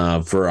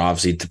for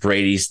obviously the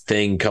Brady's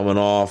thing coming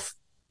off.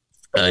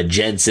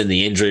 Jensen,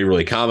 the injury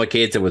really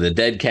complicates it with the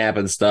dead cap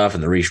and stuff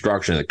and the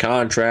restructuring of the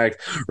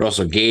contract.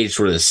 Russell Gage,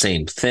 sort of the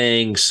same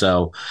thing.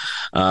 So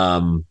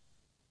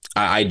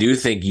I do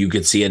think you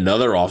could see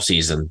another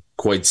offseason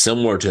quite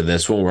similar to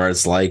this one, where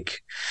it's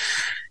like,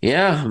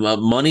 yeah,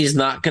 money's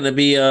not going to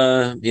be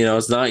you're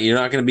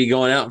not going to be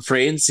going out in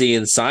free agency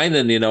and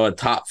signing, you know, a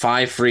top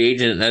 5 free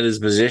agent at his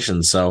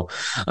position. So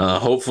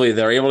hopefully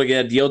they're able to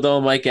get a deal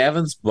done with Mike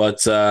Evans.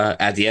 But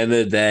at the end of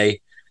the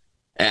day,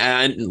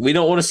 and we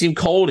don't want to seem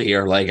cold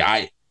here, like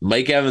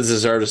Mike Evans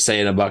deserves to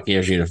stay in a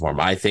Buccaneers uniform.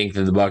 I think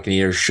that the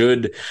Buccaneers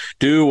should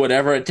do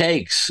whatever it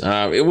takes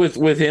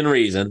within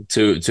reason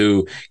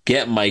to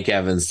get Mike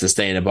Evans to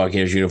stay in a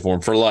Buccaneers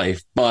uniform for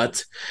life.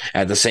 But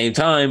at the same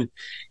time,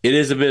 it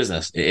is a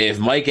business. If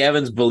Mike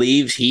Evans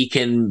believes he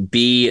can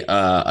be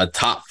a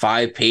top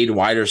 5 paid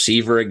wide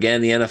receiver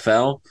again in the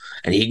NFL,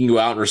 and he can go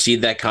out and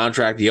receive that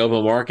contract in the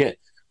open market,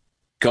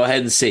 go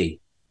ahead and see.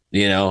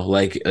 You know,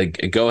 like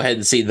go ahead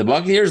and see. The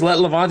Buccaneers let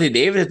Levante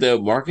David hit the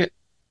open market.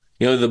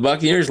 You know, the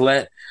Buccaneers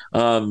let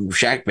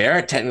Shaq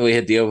Barrett technically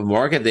hit the open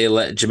market. They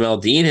let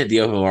Jamel Dean hit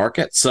the open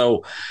market.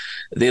 So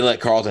they let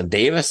Carlton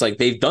Davis. Like,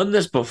 they've done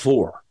this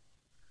before.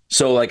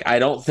 So, like, I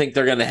don't think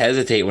they're going to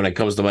hesitate when it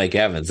comes to Mike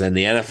Evans. And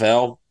the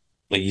NFL,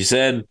 like you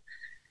said,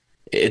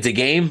 it's a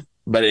game,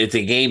 but it's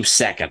a game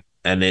second.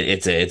 And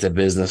it's a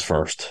business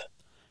first.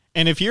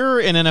 And if you're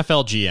an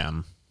NFL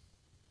GM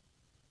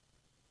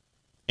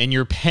and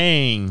you're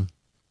paying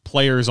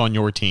players on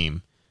your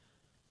team,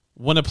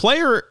 when a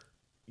player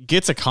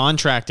gets a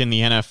contract in the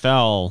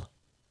NFL,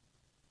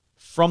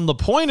 from the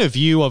point of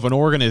view of an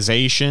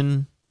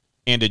organization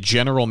and a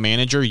general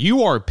manager,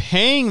 you are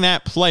paying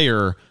that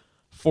player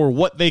for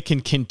what they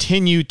can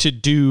continue to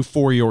do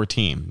for your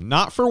team,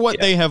 not for what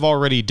they have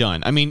already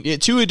done. I mean,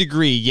 to a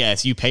degree,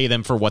 yes, you pay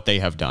them for what they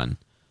have done.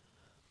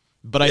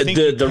 But I think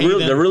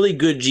the really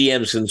good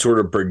GMs can sort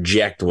of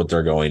project what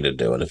they're going to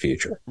do in the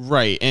future.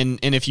 Right. And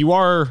if you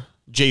are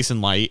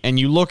Jason Light and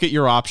you look at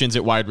your options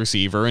at wide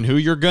receiver and who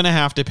you're going to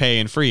have to pay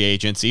in free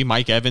agency,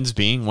 Mike Evans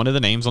being one of the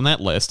names on that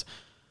list,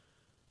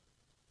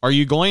 are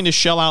you going to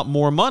shell out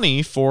more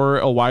money for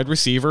a wide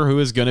receiver who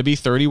is going to be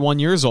 31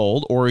 years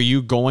old, or are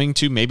you going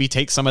to maybe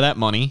take some of that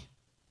money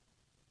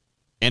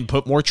and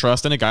put more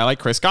trust in a guy like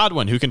Chris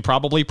Godwin, who can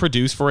probably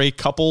produce for a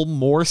couple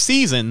more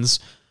seasons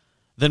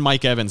than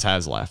Mike Evans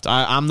has left?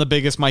 I'm the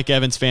biggest Mike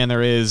Evans fan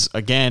there is.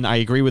 Again, I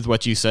agree with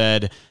what you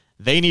said.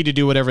 They need to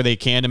do whatever they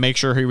can to make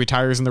sure he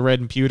retires in the red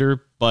and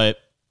pewter, but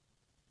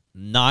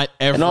not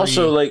every... And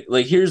also,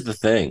 like here's the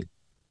thing.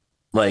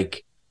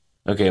 Like,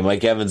 okay,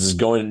 Mike Evans is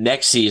going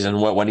next season.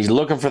 When he's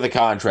looking for the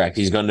contract,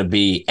 he's going to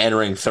be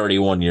entering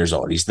 31 years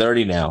old. He's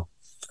 30 now.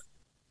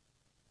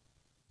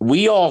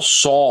 We all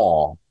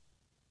saw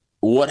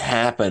what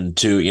happened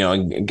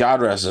to,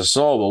 God rest his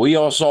soul, but we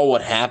all saw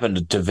what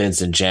happened to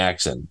Vincent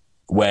Jackson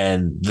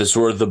when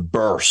the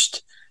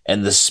burst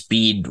and the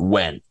speed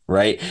went,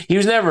 right? He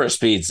was never a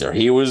speedster.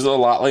 He was a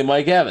lot like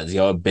Mike Evans,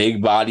 a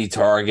big body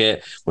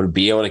target, would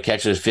be able to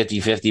catch those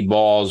 50-50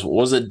 balls,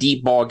 was a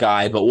deep ball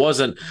guy, but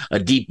wasn't a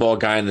deep ball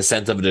guy in the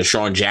sense of a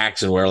Deshaun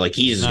Jackson where like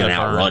he's just going to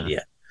outrun you.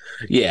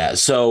 Yeah.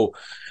 So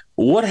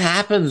what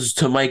happens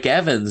to Mike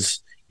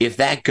Evans if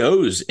that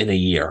goes in a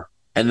year?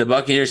 And the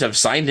Buccaneers have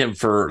signed him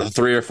for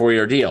 3 or 4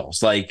 year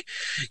deals. Like,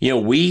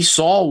 we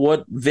saw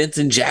what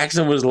Vincent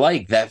Jackson was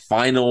like that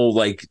final,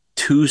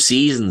 2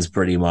 seasons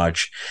pretty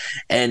much.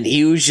 And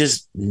he was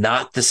just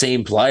not the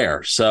same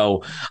player.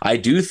 So I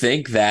do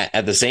think that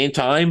at the same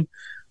time,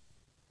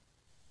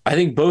 I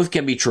think both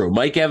can be true.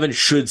 Mike Evans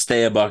should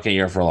stay a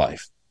Buccaneer for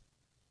life.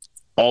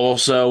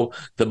 Also,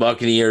 the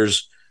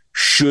Buccaneers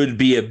should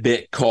be a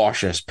bit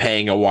cautious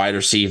paying a wide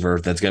receiver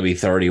that's going to be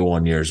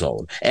 31 years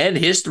old. And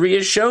history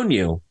has shown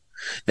you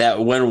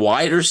that when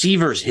wide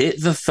receivers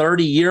hit the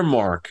 30-year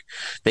mark,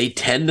 they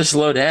tend to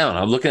slow down.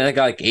 I'm looking at a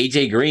guy like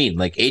A.J. Green.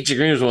 Like, A.J.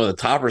 Green was one of the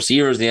top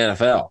receivers in the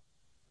NFL.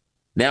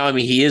 Now, I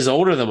mean, he is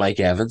older than Mike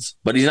Evans,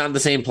 but he's not the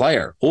same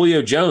player.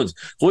 Julio Jones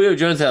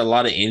had a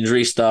lot of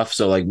injury stuff,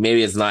 so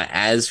maybe it's not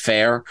as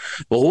fair.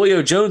 But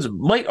Julio Jones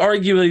might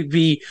arguably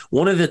be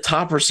one of the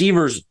top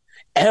receivers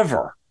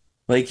ever,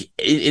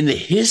 in the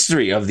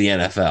history of the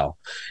NFL.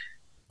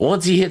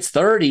 Once he hits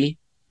 30,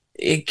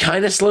 it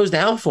kind of slows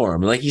down for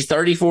him. He's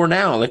 34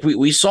 now.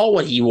 We saw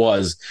what he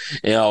was,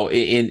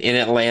 in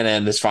Atlanta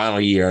in this final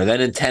year,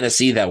 then in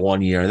Tennessee that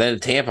 1 year, then in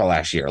Tampa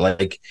last year.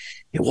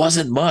 It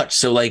wasn't much.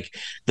 So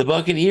the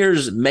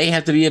Buccaneers may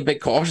have to be a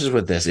bit cautious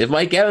with this. If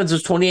Mike Evans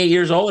was 28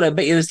 years old, I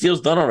bet you this deal's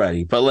done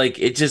already. But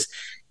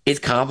it's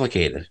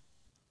complicated.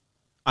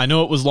 I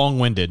know it was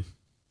long-winded,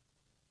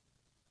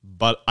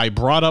 but I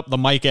brought up the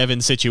Mike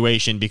Evans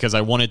situation because I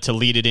wanted to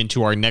lead it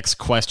into our next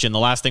question. The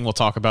last thing we'll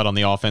talk about on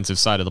the offensive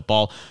side of the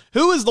ball.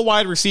 Who is the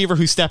wide receiver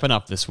who's stepping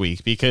up this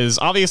week? Because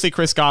obviously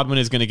Chris Godwin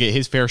is going to get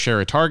his fair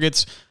share of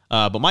targets,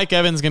 but Mike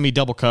Evans is going to be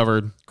double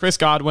covered. Chris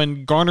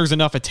Godwin garners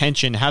enough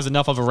attention, has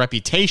enough of a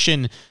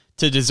reputation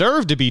to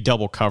deserve to be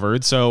double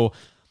covered. So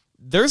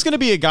there's going to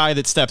be a guy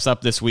that steps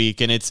up this week,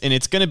 and it's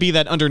going to be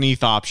that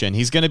underneath option.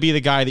 He's going to be the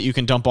guy that you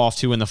can dump off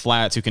to in the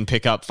flats who can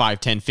pick up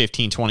 5, 10,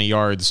 15, 20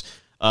 yards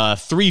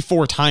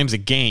 3-4 times a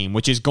game,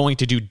 which is going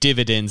to do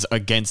dividends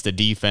against the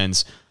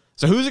defense.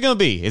 So who's it going to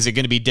be? Is it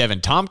going to be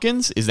Devin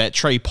Tompkins? Is that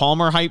Trey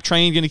Palmer hype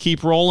train going to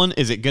keep rolling?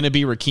 Is it going to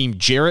be Raheem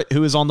Jarrett,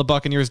 who is on the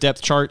Buccaneers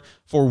depth chart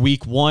for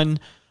week 1?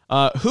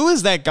 Who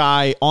is that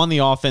guy on the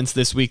offense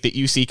this week that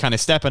you see kind of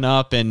stepping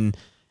up and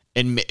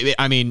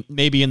I mean,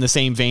 maybe in the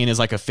same vein as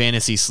a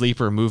fantasy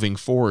sleeper moving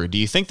forward? Do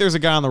you think there's a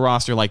guy on the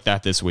roster like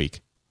that this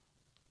week?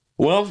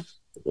 Well,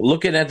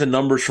 looking at the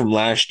numbers from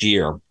last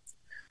year,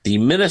 the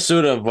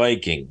Minnesota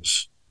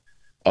Vikings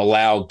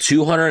allowed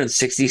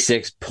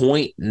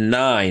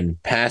 266.9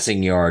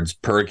 passing yards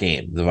per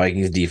game, the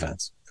Vikings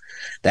defense.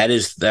 That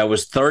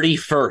was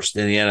 31st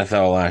in the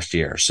NFL last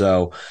year.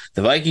 So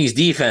the Vikings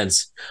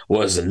defense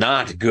was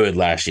not good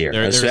last year,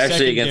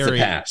 especially against the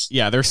pass.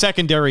 Yeah, their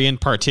secondary in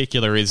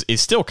particular is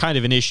still kind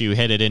of an issue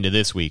headed into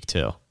this week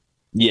too.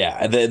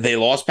 Yeah, they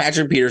lost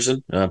Patrick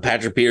Peterson.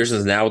 Patrick Peterson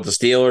is now with the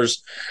Steelers.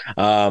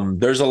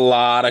 There's a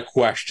lot of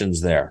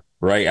questions there,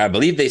 right? I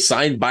believe they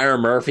signed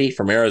Byron Murphy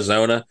from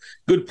Arizona.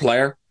 Good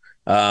player.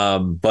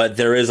 But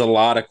there is a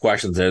lot of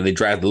questions there. They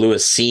drafted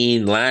Lewis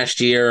Seen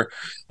last year.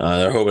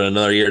 They're hoping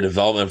another year of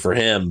development for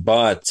him.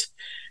 But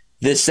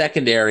this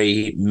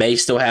secondary may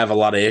still have a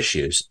lot of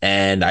issues.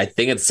 And I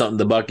think it's something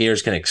the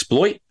Buccaneers can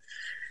exploit.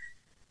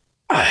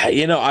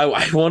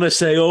 I want to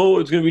say,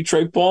 it's going to be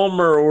Trey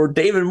Palmer or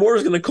David Moore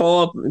is going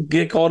to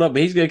get called up, and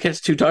he's going to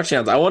catch 2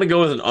 touchdowns. I want to go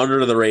with an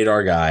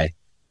under-the-radar guy.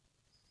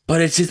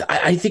 But it's just,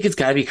 I think it's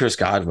got to be Chris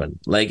Godwin.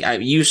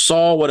 You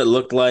saw what it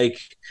looked like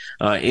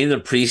in the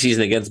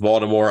preseason against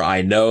Baltimore.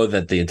 I know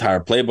that the entire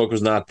playbook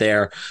was not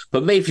there,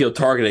 but Mayfield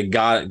targeted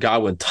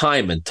Godwin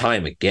time and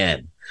time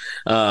again.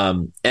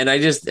 And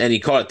he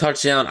caught a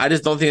touchdown. I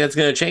just don't think that's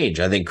going to change.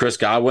 I think Chris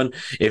Godwin,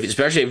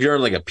 especially if you're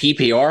in like a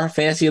PPR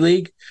fantasy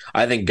league,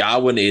 I think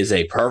Godwin is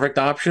a perfect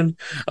option.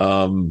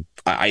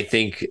 I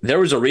think there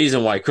was a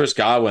reason why Chris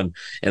Godwin,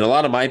 in a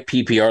lot of my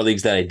PPR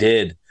leagues that I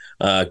did,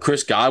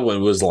 Chris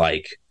Godwin was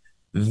like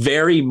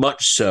very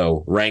much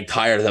so ranked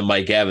higher than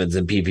Mike Evans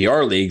in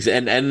PPR leagues.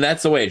 And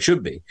that's the way it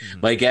should be. Mm-hmm.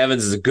 Mike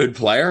Evans is a good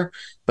player,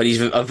 but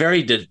he's a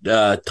very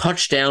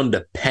touchdown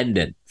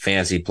dependent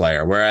fantasy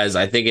player. Whereas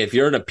I think if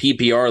you're in a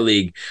PPR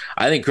league,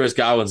 I think Chris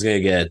Godwin's going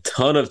to get a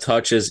ton of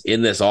touches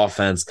in this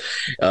offense.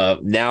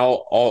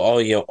 Now,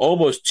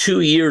 almost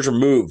 2 years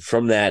removed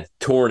from that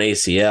torn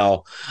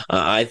ACL,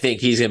 I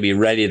think he's going to be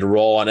ready to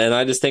roll. And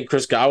I just think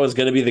Chris Godwin's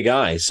going to be the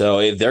guy. So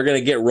if they're going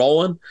to get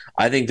rolling,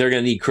 I think they're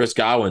going to need Chris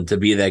Godwin to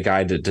be that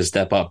guy to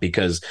step up,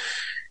 because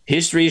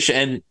history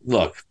and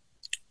look,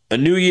 a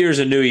new year is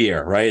a new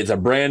year, right? It's a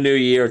brand new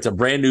year. It's a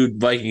brand new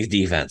Vikings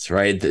defense,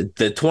 right? The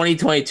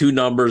 2022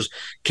 numbers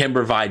can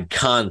provide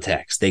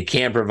context. They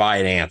can't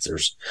provide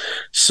answers.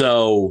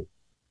 So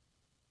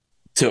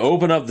to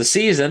open up the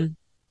season,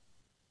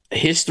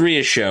 history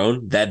has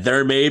shown that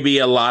there may be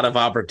a lot of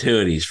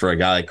opportunities for a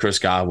guy like Chris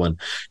Godwin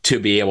to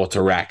be able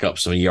to rack up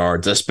some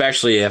yards,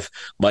 especially if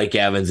Mike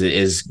Evans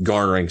is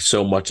garnering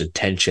so much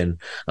attention.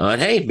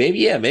 And hey,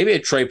 maybe a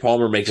Trey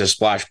Palmer makes a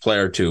splash play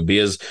or two,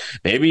 because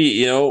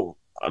maybe,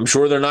 I'm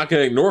sure they're not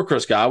going to ignore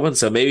Chris Godwin,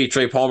 so maybe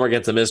Trey Palmer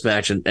gets a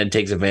mismatch and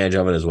takes advantage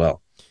of it as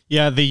well.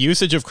 Yeah, the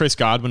usage of Chris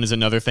Godwin is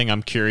another thing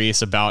I'm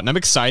curious about, and I'm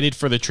excited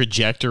for the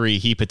trajectory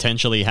he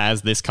potentially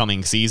has this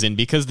coming season,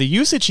 because the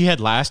usage he had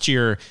last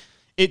year,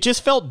 it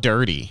just felt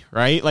dirty,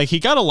 right? Like, he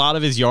got a lot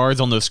of his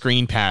yards on those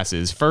screen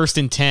passes. 1st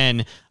and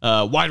 10,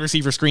 wide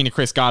receiver screen to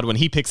Chris Godwin,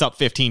 he picks up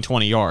 15,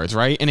 20 yards,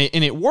 right? And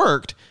it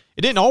worked.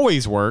 It didn't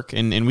always work,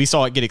 and we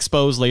saw it get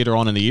exposed later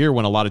on in the year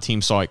when a lot of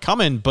teams saw it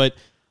coming, but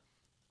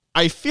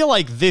I feel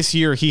like this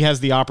year he has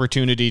the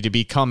opportunity to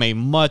become a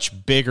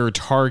much bigger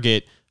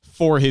target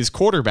for his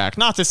quarterback.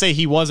 Not to say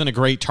he wasn't a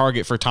great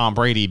target for Tom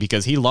Brady,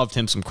 because he loved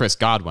him some Chris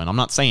Godwin. I'm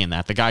not saying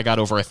that. The guy got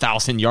over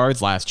 1,000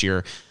 yards last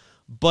year.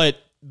 But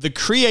the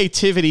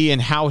creativity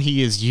and how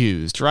he is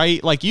used,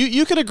 right? Like,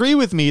 you could agree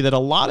with me that a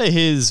lot of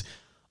his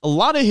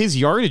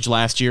yardage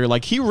last year,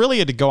 like, he really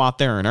had to go out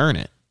there and earn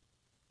it.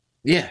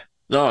 Yeah.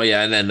 No,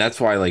 yeah, and then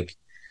that's why,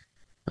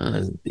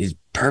 he's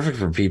perfect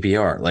for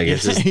PPR. Like,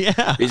 it's just, he's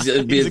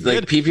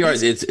like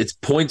PPR. It's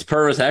points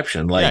per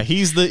reception. Like, yeah,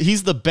 he's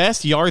the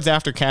best yards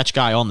after catch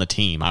guy on the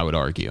team, I would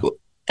argue.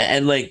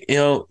 And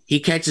he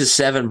catches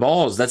 7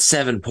 balls. That's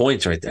 7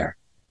 points right there.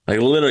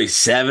 Like, literally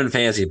 7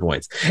 fantasy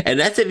points. And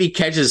that's if he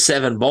catches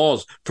 7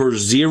 balls for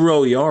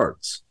 0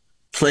 yards.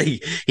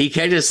 Like, he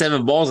catches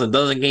 7 balls and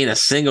doesn't gain a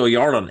single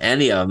yard on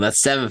any of them.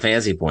 That's 7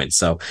 fantasy points.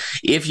 So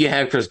if you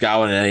have Chris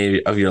Godwin in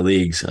any of your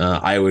leagues,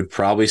 I would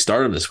probably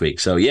start him this week.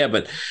 So yeah,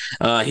 but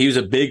he was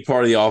a big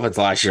part of the offense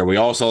last year. We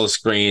all saw the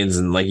screens,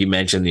 and like you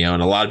mentioned,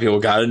 and a lot of people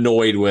got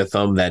annoyed with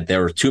them that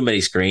there were too many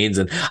screens.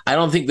 And I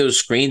don't think those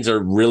screens are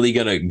really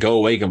going to go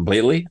away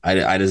completely.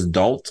 I just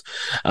don't,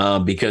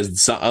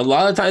 because a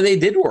lot of the time they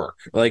did work.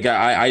 Like,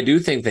 I do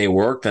think they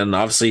worked. And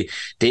obviously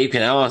Dave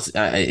Canales,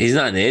 he's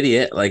not an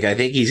idiot. Like, I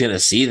think he's going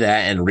to see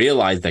that and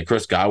realize that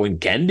Chris Godwin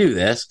can do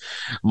this.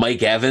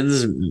 Mike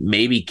Evans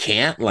maybe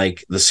can't.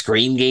 Like, the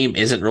screen game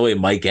isn't really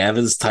Mike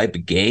Evans type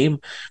of game.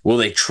 Will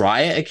they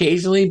try it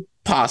occasionally?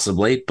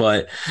 Possibly,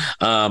 but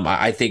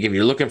I think if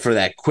you're looking for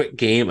that quick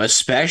game,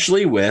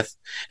 especially with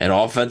an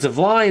offensive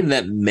line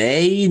that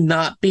may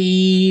not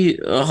be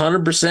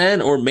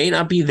 100% or may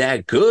not be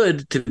that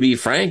good, to be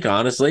frank,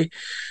 honestly,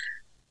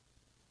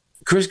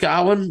 Chris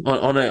Godwin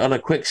on a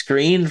quick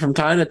screen from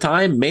time to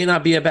time may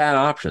not be a bad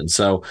option.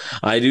 So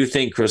I do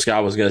think Chris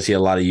Godwin's going to see a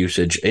lot of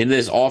usage in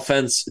this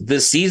offense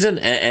this season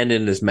and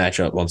in this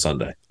matchup on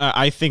Sunday.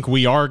 I think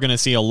we are going to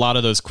see a lot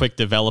of those quick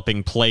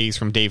developing plays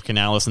from Dave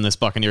Canales in this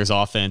Buccaneers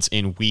offense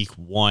in week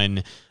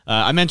 1.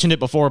 I mentioned it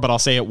before, but I'll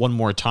say it one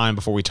more time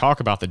before we talk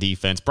about the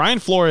defense. Brian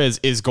Flores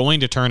is going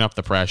to turn up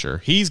the pressure.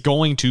 He's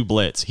going to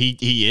blitz. He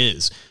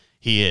is.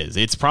 He is.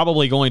 It's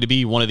probably going to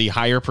be one of the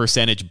higher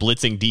percentage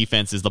blitzing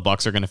defenses the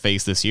Bucs are going to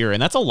face this year, and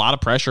that's a lot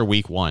of pressure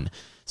week 1.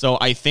 So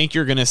I think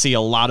you're going to see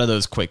a lot of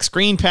those quick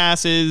screen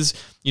passes,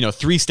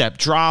 3-step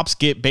drops,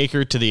 get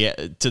Baker to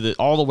the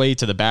all the way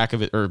to the back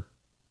of it, or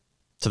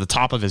to the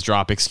top of his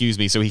drop,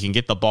 so he can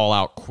get the ball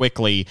out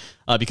quickly.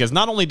 Because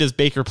not only does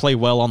Baker play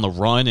well on the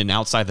run and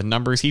outside the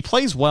numbers, he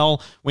plays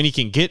well when he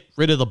can get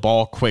rid of the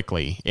ball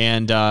quickly.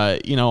 And,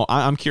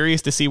 I'm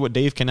curious to see what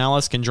Dave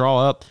Canales can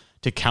draw up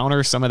to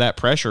counter some of that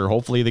pressure.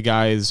 Hopefully the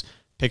guys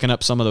picking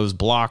up some of those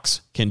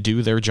blocks can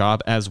do their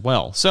job as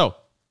well. So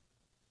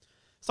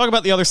let's talk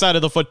about the other side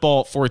of the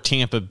football for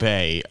Tampa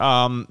Bay.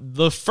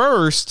 The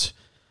first,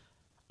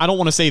 I don't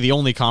want to say the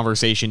only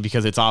conversation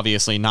because it's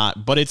obviously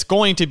not, but it's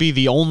going to be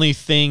the only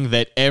thing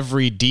that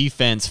every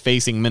defense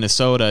facing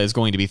Minnesota is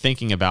going to be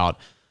thinking about.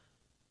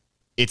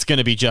 It's going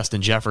to be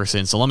Justin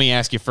Jefferson. So let me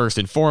ask you first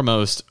and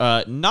foremost,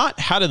 not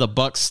how do the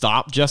Bucs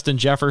stop Justin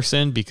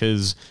Jefferson,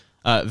 because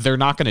they're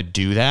not going to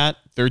do that.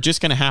 They're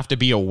just going to have to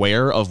be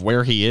aware of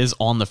where he is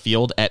on the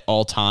field at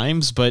all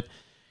times. But,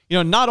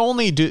 not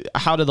only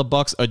how do the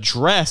Bucs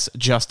address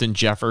Justin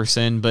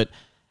Jefferson, but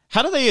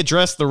how do they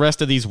address the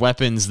rest of these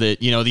weapons that,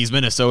 these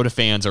Minnesota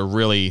fans are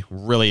really,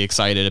 really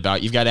excited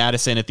about? You've got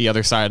Addison at the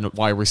other side,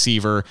 wide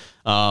receiver.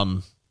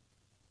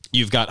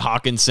 You've got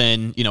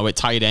Hawkinson, at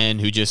tight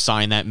end, who just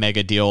signed that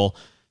mega deal.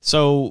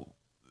 So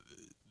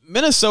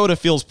Minnesota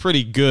feels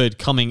pretty good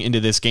coming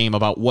into this game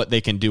about what they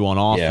can do on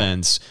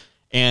offense. Yeah.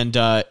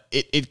 And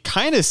it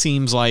kind of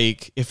seems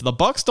like if the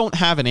Bucs don't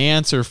have an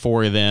answer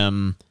for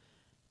them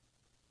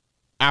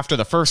after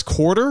the first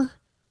quarter,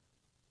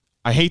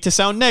 I hate to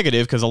sound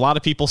negative because a lot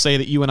of people say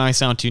that you and I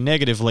sound too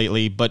negative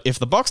lately, but if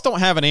the Bucs don't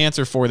have an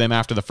answer for them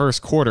after the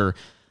first quarter,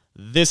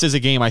 this is a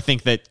game I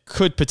think that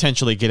could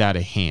potentially get out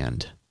of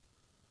hand.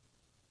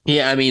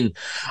 Yeah, I mean,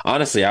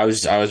 honestly, I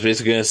was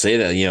basically going to say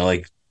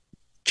that,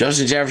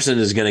 Justin Jefferson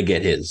is going to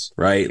get his,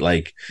 right?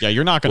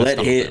 You're not going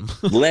to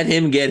let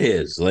him get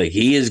his.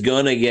 He is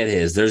going to get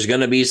his. There's going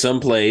to be some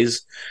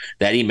plays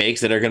that he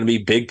makes that are going to be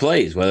big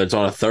plays, whether it's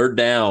on a third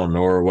down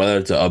or whether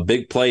it's a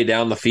big play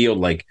down the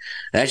field.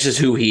 That's just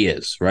who he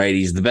is, right?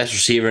 He's the best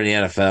receiver in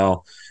the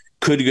NFL.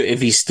 Could go, if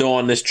he's still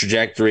on this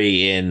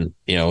trajectory in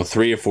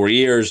 3 or 4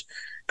 years,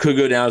 could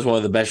go down as one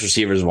of the best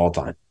receivers of all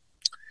time.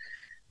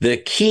 The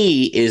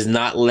key is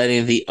not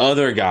letting the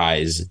other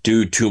guys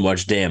do too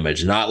much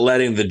damage, not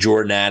letting the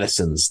Jordan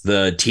Addisons,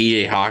 the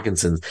TJ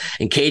Hawkinsons,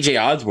 and KJ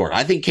Osborne.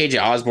 I think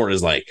KJ Osborne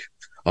is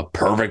a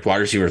perfect wide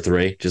receiver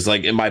 3, just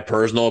in my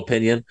personal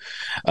opinion.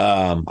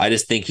 I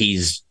just think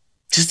he's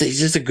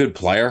just a good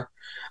player.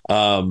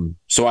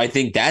 So I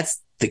think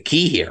that's the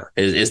key here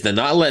is to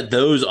not let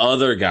those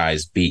other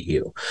guys beat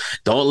you.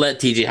 Don't let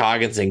TJ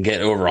Hawkinson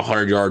get over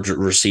 100 yards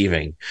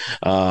receiving.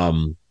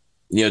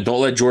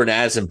 Don't let Jordan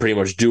Addison pretty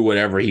much do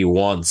whatever he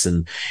wants.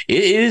 And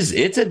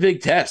it's a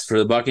big test for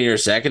the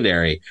Buccaneers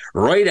secondary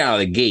right out of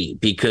the gate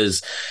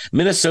because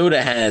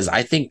Minnesota has,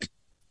 I think,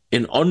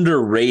 an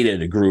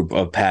underrated group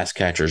of pass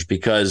catchers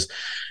because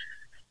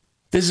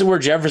this is where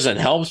Jefferson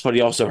helps, but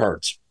he also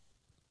hurts.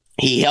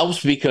 He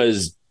helps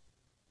because,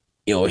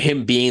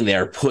 him being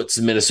there puts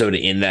Minnesota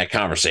in that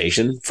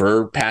conversation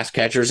for pass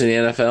catchers in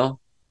the NFL.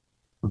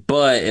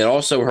 But it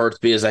also hurts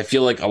because I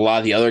feel like a lot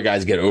of the other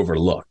guys get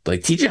overlooked.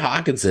 TJ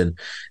Hawkinson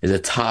is a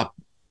top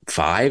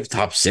 5,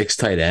 top 6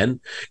 tight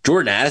end.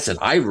 Jordan Addison,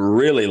 I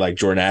really like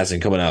Jordan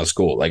Addison coming out of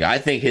school. I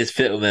think his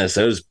fit with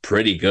Minnesota is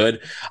pretty good.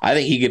 I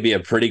think he could be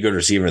a pretty good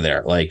receiver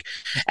there.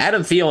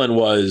 Adam Thielen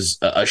was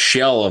a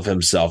shell of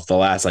himself the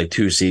last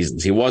 2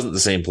 seasons. He wasn't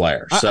the same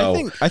player.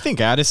 So I think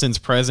Addison's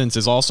presence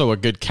is also a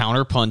good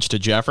counterpunch to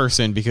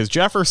Jefferson because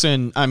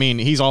Jefferson,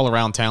 he's all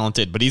around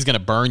talented, but he's going to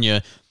burn you.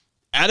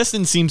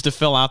 Addison seems to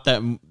fill out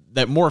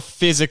that more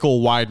physical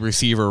wide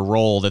receiver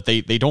role that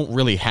they don't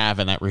really have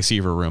in that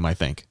receiver room, I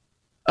think.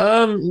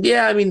 I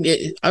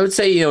would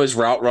say, his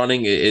route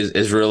running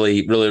is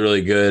really, really,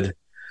 really good.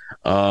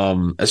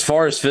 As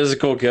far as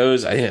physical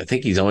goes, I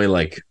think he's only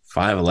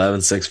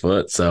 5'11", 6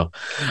 foot. So,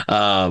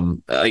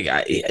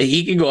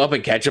 he can go up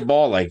and catch a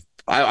ball.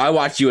 I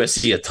watched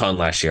USC a ton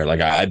last year.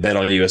 I bet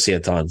on USC a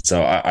ton.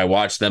 So I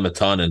watched them a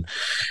ton. And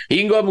he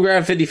can go up and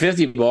grab a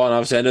 50-50 ball. And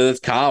obviously I know that's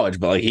college,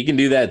 but he can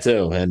do that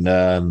too.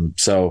 And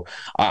so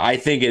I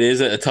think it is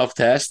a tough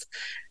test.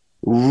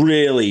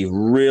 Really,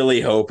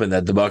 really hoping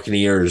that the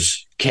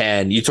Buccaneers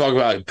can. You talk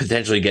about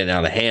potentially getting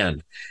out of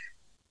hand.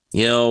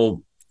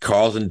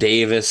 Carlton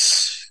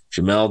Davis,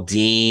 Jamel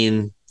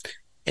Dean,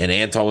 and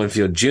Antoine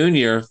Winfield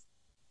Jr.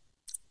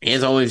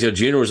 Antoine Winfield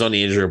Jr. was on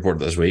the injury report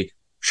this week.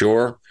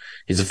 Sure.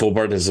 He's a full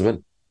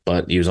participant,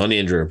 but he was on the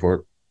injury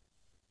report.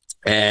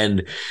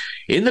 And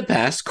in the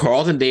past,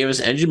 Carlton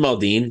Davis and Jamel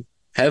Dean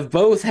have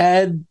both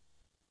had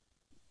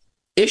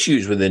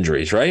issues with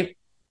injuries, right?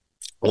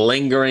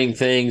 Lingering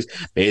things.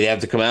 Maybe they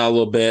have to come out a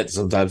little bit.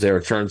 Sometimes they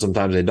return,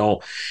 sometimes they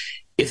don't.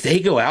 If they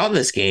go out in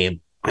this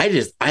game, I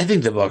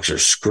think the Bucs are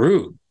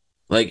screwed.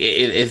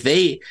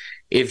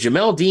 If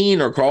Jamel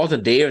Dean or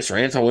Carlton Davis or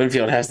Antoine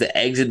Winfield has to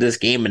exit this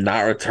game and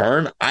not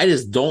return, I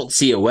just don't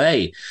see a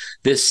way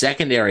this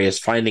secondary is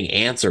finding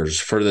answers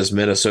for this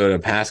Minnesota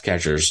pass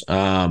catchers,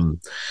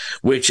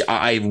 which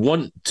I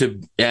want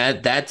to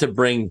add that to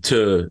bring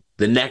to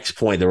the next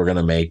point that we're going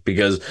to make,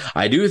 because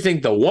I do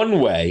think the one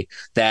way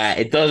that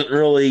it doesn't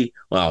really,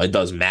 well, it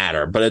does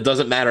matter, but it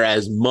doesn't matter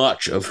as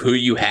much of who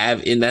you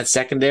have in that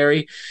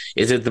secondary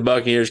is if the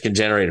Buccaneers can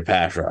generate a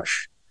pass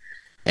rush.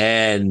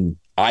 And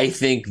I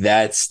think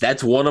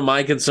that's one of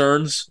my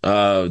concerns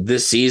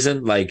this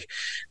season. Like,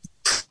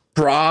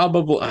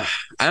 probably,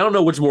 I don't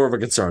know which more of a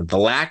concern, the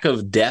lack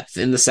of depth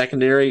in the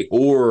secondary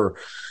or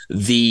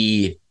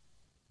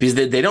because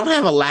they don't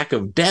have a lack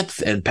of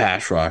depth in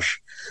pass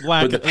rush.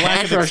 Lack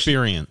of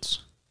experience.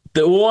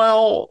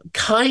 Well,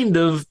 kind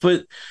of,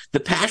 but the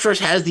pass rush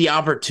has the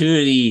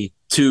opportunity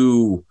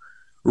to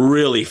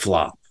really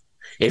flop.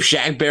 If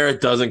Shaq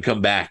Barrett doesn't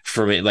come back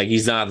from it, like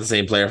he's not the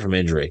same player from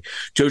injury,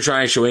 Joe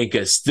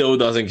Tryon-Shoyinka still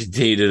doesn't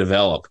continue to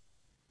develop.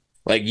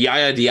 Like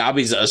Yaya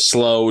Diaby's a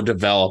slow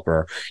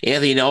developer.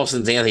 Anthony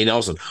Nelson's Anthony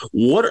Nelson.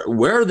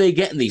 Where are they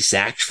getting these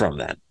sacks from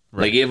then?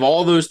 Right. Like, if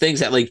all those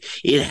things that, like,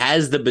 it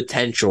has the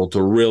potential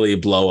to really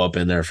blow up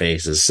in their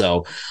faces.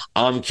 So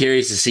I'm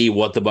curious to see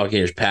what the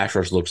Buccaneers pass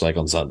rush looks like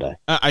on Sunday.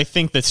 I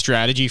think the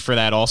strategy for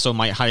that also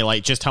might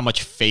highlight just how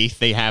much faith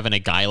they have in a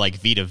guy like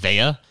Vita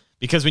Vea.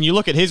 Because when you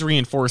look at his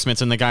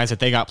reinforcements and the guys that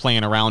they got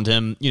playing around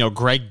him,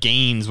 Greg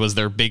Gaines was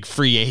their big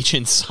free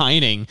agent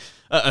signing.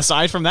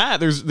 Aside from that,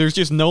 there's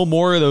just no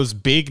more of those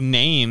big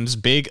names,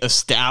 big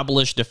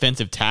established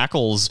defensive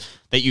tackles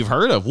that you've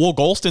heard of. Will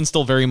Golston's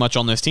still very much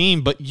on this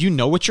team, but you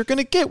know what you're going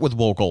to get with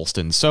Will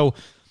Golston. So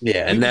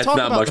yeah, and that's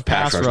not much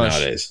pass rush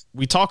nowadays.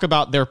 We talk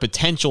about their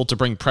potential to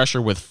bring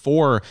pressure with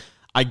 4.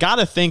 I got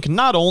to think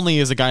not only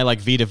is a guy like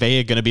Vita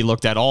Vea going to be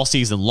looked at all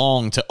season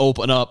long to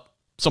open up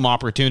some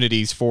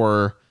opportunities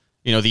for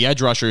the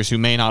edge rushers who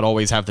may not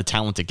always have the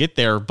talent to get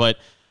there, but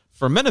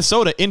for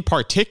Minnesota in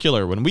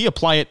particular, when we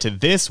apply it to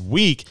this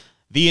week,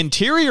 the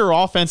interior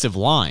offensive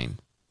line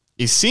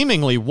is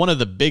seemingly one of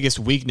the biggest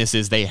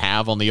weaknesses they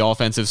have on the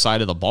offensive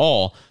side of the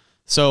ball.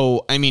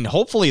 So, I mean,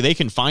 hopefully they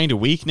can find a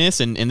weakness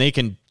and they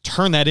can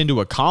turn that into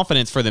a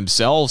confidence for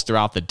themselves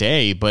throughout the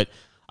day. But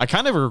I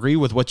kind of agree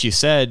with what you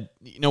said.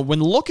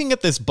 When looking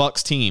at this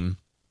Bucs team,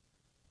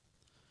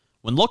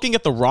 when looking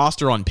at the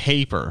roster on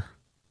paper,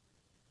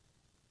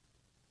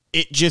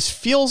 it just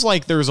feels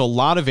like there's a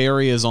lot of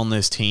areas on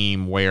this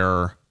team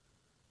where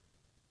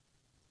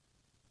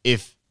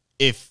if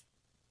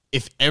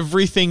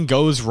everything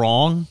goes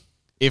wrong,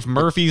 if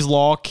Murphy's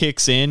Law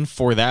kicks in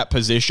for that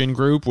position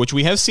group, which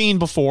we have seen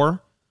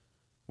before,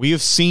 we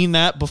have seen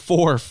that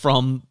before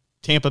from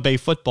Tampa Bay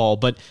football,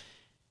 but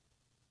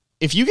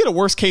if you get a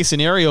worst case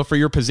scenario for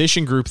your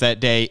position group that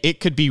day, it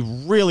could be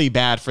really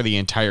bad for the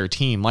entire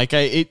team. Like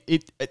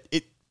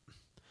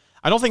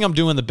I don't think I'm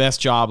doing the best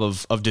job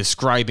of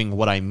describing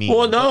what I mean.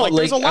 Well, no,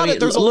 there's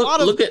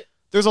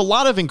a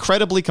lot of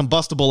incredibly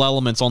combustible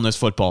elements on this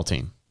football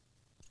team.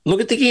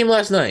 Look at the game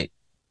last night.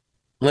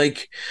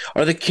 Like,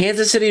 are the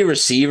Kansas City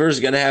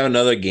receivers going to have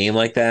another game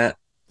like that?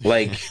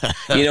 Like,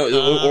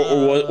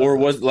 or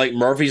was like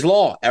Murphy's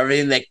Law?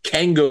 Everything that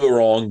can go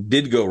wrong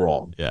did go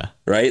wrong. Yeah.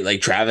 Right?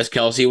 Like Travis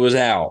Kelce was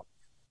out.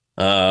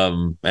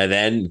 And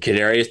then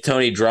Kadarius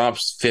Toney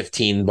drops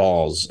 15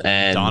 balls,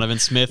 and Donovan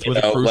Smith with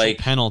a crucial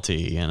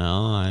penalty.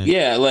 I'm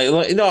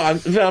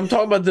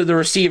talking about the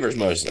receivers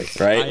mostly,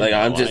 right?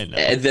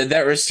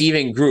 That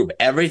receiving group.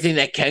 Everything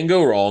that can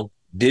go wrong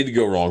did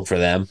go wrong for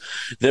them.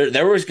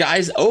 There was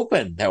guys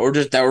open that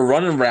were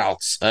running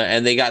routes,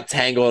 and they got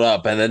tangled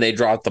up, and then they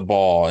dropped the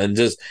ball, and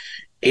just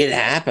it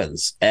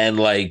happens. And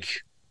like,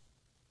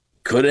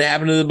 could it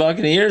happen to the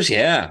Buccaneers?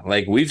 Yeah.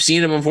 Like, we've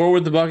seen it before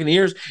with the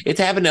Buccaneers. It's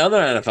happened to other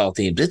NFL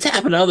teams. It's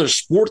happened to other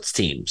sports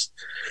teams.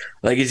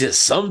 Like, it's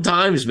just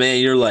sometimes, man,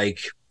 you're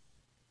like,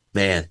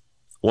 man,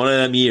 one of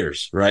them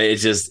years, right?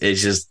 It's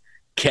just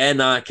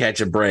cannot catch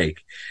a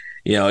break.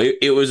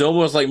 It was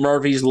almost like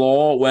Murphy's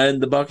Law when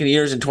the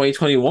Buccaneers in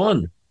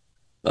 2021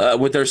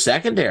 with their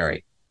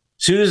secondary.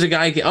 As soon as a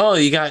guy,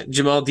 you got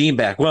Jamel Dean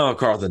back. Well,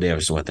 Carlton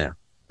Davis went down.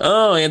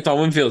 Oh, Anton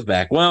Winfield's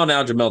back. Well,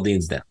 now Jamel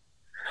Dean's down.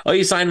 Oh,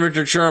 you signed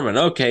Richard Sherman.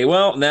 Okay,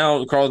 well,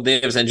 now Carlton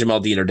Davis and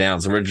Jamel Dean are down,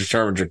 so Richard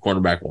Sherman's your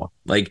cornerback 1.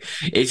 Like,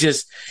 it's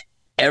just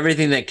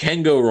everything that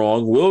can go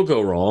wrong will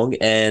go wrong,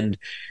 and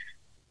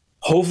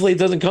hopefully it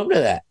doesn't come to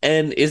that.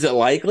 And is it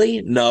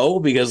likely? No,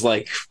 because,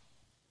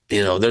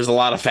 there's a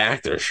lot of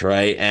factors,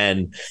 right?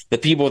 And the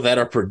people that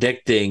are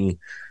predicting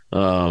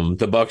the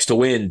Bucs to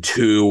win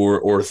 2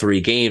 or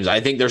 3 games,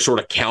 I think they're sort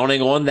of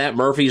counting on that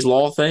Murphy's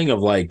Law thing of,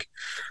 like,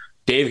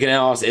 Dave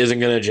Canales isn't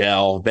going to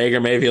gel. Baker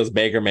Mayfield's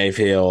Baker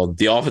Mayfield.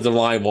 The offensive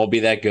line won't be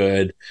that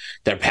good.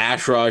 Their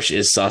pass rush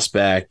is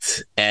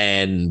suspect,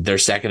 and their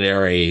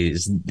secondary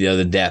is,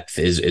 the depth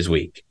is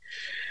weak.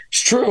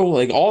 It's true.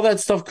 Like, all that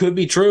stuff could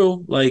be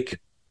true. Like,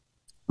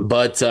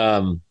 but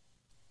for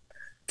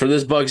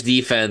this Bucs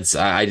defense,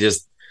 I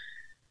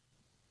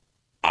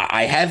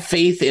have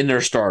faith in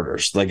their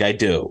starters. Like, I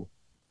do,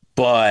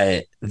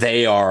 but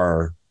they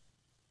are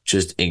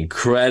just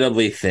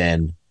incredibly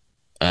thin.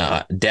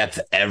 Depth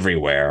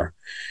everywhere.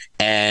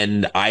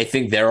 And I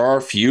think there are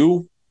a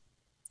few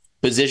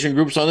position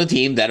groups on the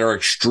team that are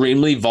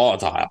extremely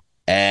volatile.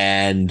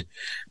 And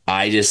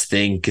I just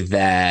think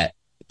that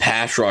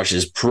pass rush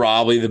is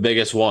probably the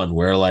biggest one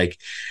where like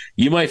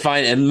you might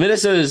find, and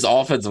Minnesota's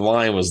offensive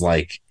line was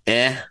like,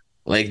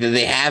 like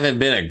they haven't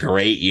been a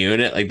great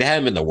unit. Like they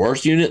haven't been the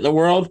worst unit in the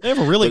world. They have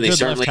a really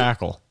good left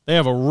tackle. They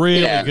have a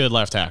really good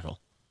left tackle.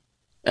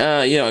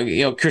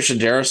 Christian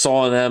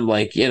Darrisaw and them,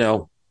 like,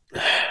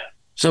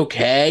 it's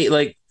okay.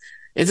 Like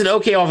it's an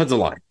okay offensive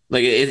line.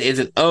 Like it's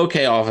an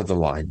okay offensive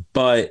line,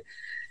 but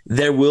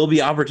there will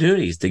be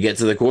opportunities to get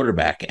to the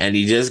quarterback, and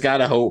you just got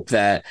to hope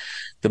that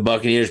the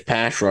Buccaneers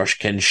pass rush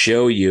can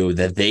show you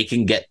that they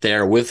can get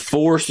there with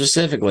 4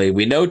 specifically.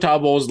 We know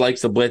Todd Bowles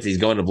likes to blitz. He's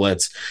going to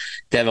blitz.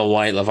 Devin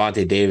White,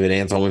 Levante David,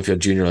 Antoine Winfield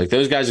Jr., like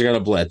those guys are going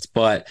to blitz,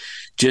 but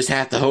just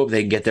have to hope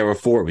they can get there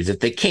with 4, because if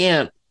they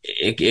can't,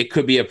 it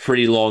could be a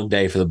pretty long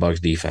day for the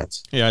Bucs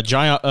defense. Yeah,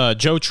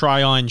 Joe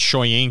Tryon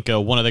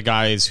Shoyinka, one of the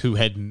guys who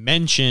had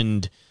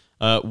mentioned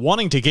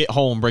wanting to get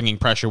home, bringing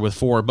pressure with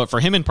 4. But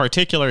for him in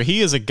particular,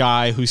 he is a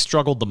guy who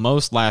struggled the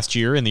most last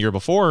year and the year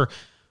before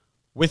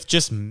with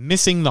just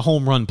missing the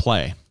home run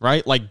play,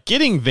 right? Like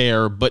getting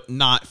there, but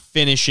not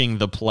finishing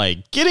the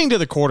play. Getting to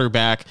the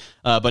quarterback,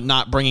 but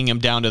not bringing him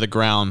down to the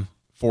ground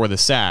for the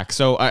sack.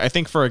 So I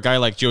think for a guy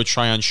like Joe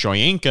Tryon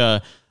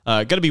Shoyinka,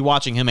 going to be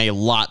watching him a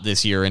lot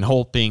this year and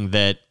hoping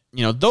that,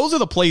 those are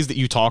the plays that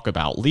you talk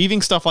about.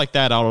 Leaving stuff like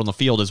that out on the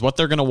field is what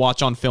they're going to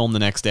watch on film the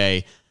next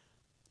day.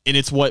 And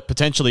it's what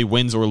potentially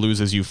wins or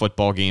loses you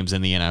football games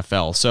in the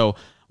NFL. So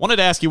wanted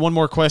to ask you one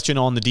more question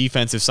on the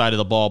defensive side of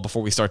the ball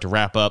before we start to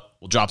wrap up.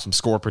 We'll drop some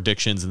score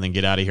predictions and then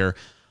get out of here.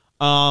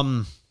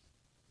 Antoine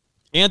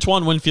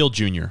Winfield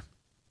Jr.,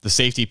 the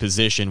safety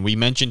position. We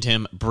mentioned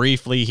him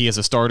briefly. He is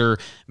a starter,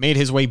 made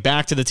his way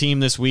back to the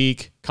team this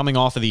week, coming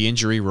off of the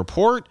injury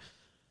report.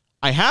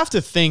 I have to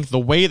think the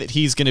way that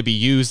he's going to be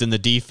used in the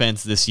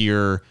defense this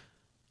year,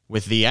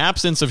 with the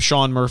absence of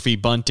Sean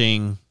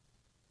Murphy-Bunting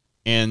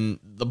and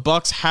the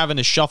Bucs having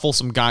to shuffle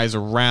some guys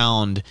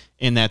around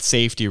in that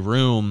safety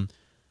room,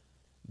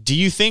 do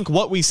you think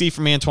what we see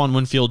from Antoine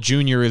Winfield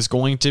Jr. is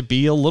going to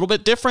be a little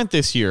bit different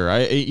this year?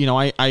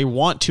 I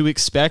want to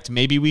expect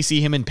maybe we see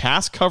him in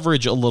pass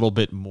coverage a little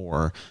bit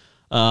more.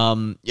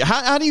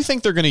 How do you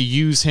think they're going to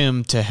use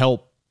him to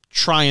help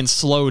try and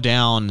slow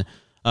down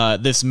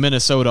this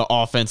Minnesota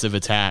offensive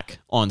attack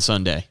on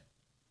Sunday?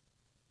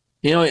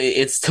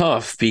 It's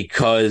tough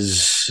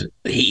because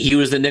he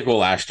was the nickel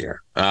last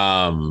year.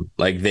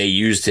 Like they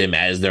used him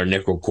as their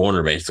nickel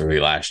corner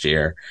basically last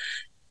year.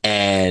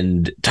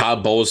 And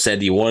Todd Bowles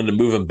said he wanted to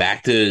move him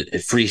back to a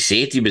free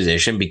safety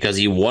position because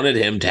he wanted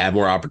him to have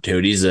more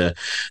opportunities to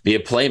be a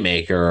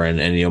playmaker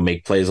and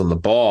make plays on the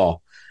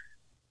ball.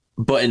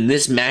 But in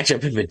this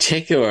matchup in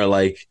particular,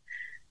 like,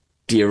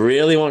 do you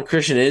really want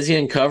Christian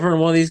Izien covering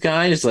one of these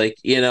guys? Like,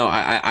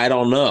 I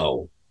don't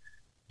know.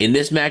 In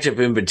this matchup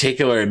in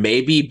particular, it may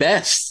be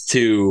best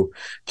to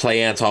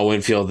play Antoine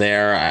Winfield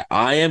there.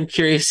 I am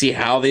curious to see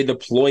how they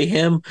deploy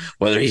him,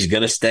 whether he's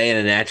going to stay in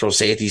a natural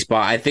safety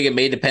spot. I think it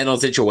may depend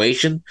on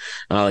situation,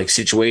 like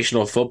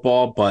situational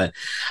football, but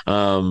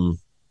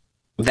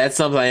that's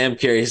something I am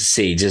curious to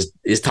see. Just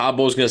is Todd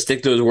Bowles going to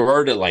stick to his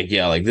word that, like,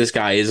 this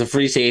guy is a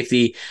free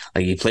safety.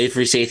 Like, he played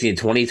free safety in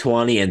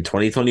 2020 and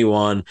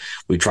 2021.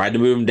 We tried to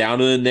move him down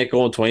to the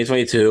nickel in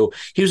 2022.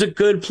 He was a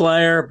good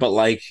player, but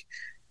like,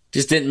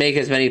 just didn't make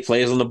as many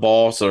plays on the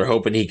ball, so they're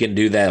hoping he can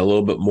do that a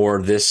little bit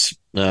more this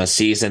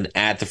season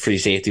at the free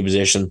safety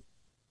position.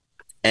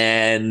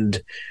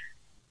 And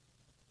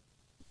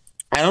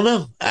I don't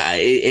know.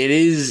 It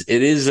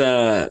is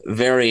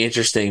very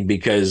interesting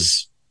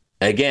because,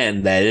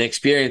 again, that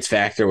inexperience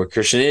factor with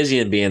Christian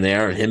Izien being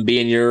there and him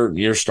being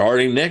your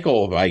starting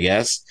nickel, I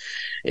guess,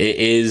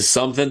 is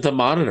something to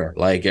monitor.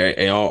 Like,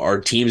 are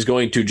teams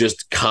going to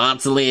just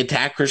constantly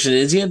attack Christian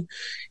Izien?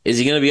 Is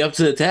he going to be up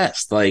to the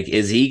test? Like,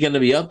 is he going to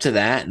be up to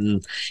that?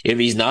 And if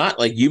he's not,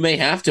 like, you may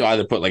have to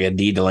either put like a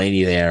D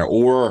Delaney there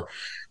or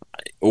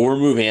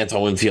move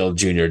Antoine Winfield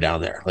Jr. down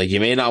there. Like,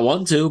 you may not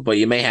want to, but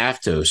you may have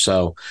to.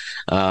 So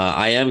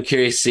I am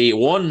curious to see,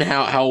 one,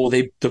 how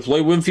they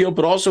deploy Winfield,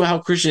 but also how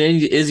Christian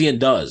Izien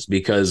does,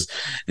 because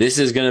this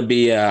is going to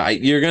be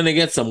you're going to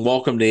get some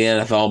welcome to the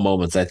NFL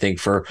moments, I think,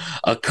 for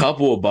a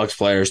couple of Bucs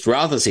players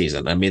throughout the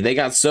season. I mean, they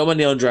got so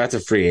many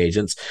undrafted free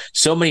agents,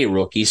 so many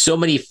rookies, so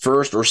many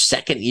first or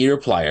second year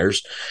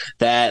players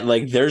that,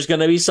 like, there's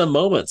going to be some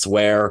moments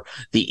where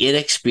the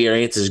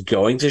inexperience is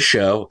going to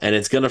show, and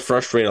it's going to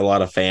frustrate a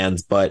lot of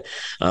fans. But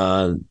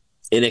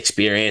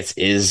inexperience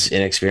is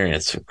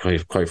inexperience,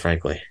 quite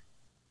frankly.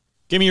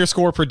 Give me your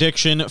score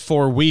prediction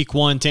for Week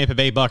 1 Tampa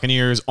Bay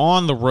Buccaneers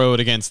on the road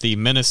against the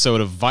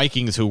Minnesota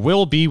Vikings, who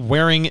will be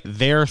wearing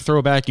their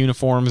throwback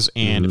uniforms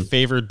and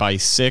favored by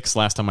 6.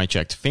 Last time I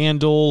checked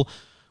FanDuel.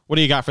 What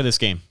do you got for this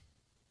game?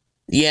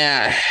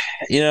 Yeah,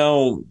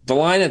 the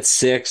line at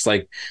 6,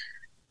 like,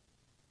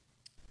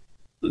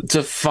 it's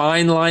a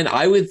fine line.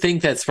 I would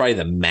think that's probably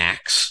the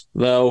max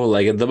though.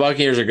 Like, if the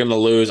Buccaneers are going to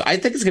lose, I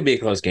think it's going to be a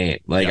close game.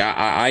 Like,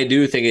 I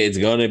do think it's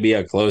going to be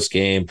a close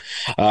game.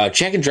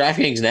 Checking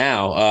DraftKings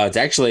now, it's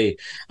actually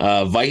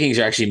Vikings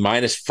are actually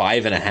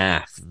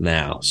 -5.5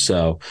 now.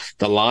 So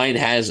the line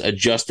has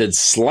adjusted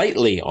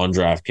slightly on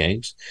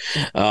DraftKings.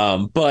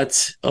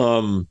 But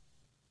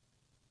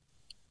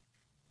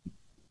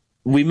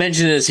we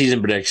mentioned it in season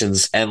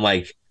predictions, and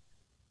like,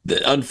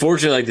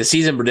 unfortunately, like the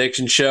season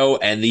prediction show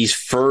and these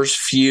first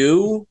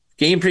few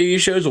game preview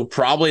shows will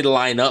probably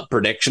line up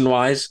prediction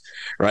wise,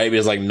 right?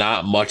 Because like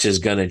not much is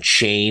going to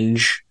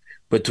change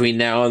between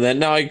now and then.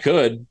 No, it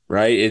could,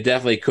 right? It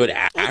definitely could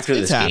after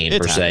this game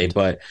per se,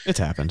 but it's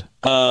happened.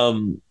 But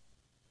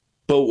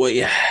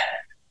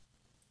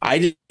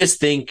I just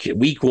think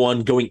week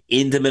one going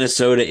into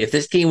Minnesota, if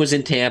this game was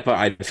in Tampa,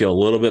 I'd feel a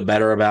little bit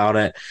better about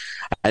it.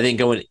 I think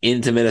going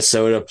into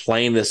Minnesota,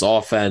 playing this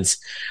offense,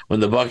 when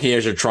the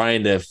Buccaneers are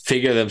trying to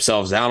figure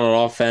themselves out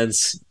on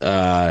offense,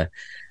 I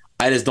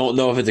just don't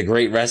know if it's a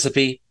great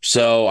recipe.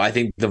 So I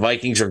think the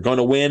Vikings are going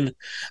to win.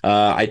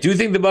 I do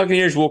think the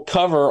Buccaneers will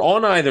cover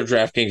on either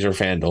DraftKings or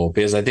FanDuel,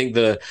 because I think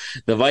the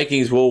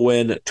Vikings will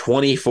win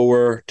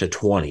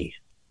 24-20.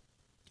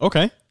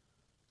 Okay.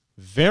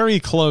 Very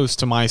close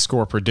to my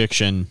score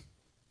prediction,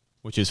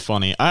 which is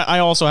funny. I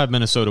also have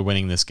Minnesota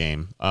winning this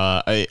game.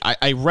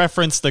 I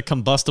referenced the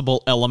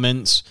combustible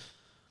elements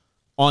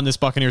on this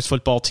Buccaneers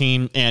football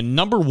team, and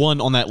number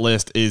one on that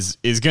list is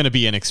going to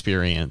be an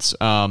experience.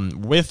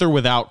 With or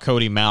without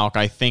Cody Mauch,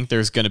 I think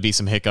there's going to be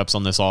some hiccups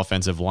on this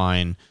offensive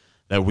line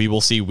that we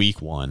will see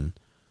week one.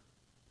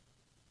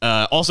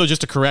 Also,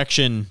 just a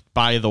correction,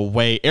 by the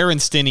way, Aaron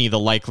Stinney, the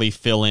likely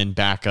fill-in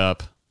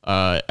backup,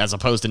 as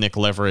opposed to Nick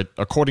Leverett,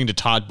 according to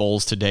Todd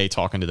Bowles today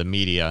talking to the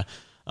media.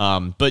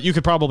 But you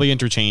could probably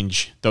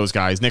interchange those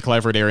guys. Nick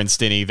Leverett, Aaron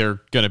Stinney, they're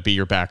going to be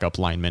your backup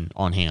linemen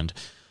on hand.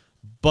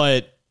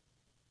 But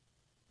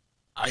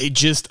I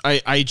just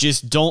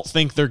don't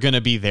think they're going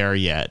to be there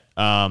yet.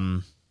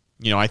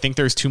 I think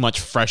there's too much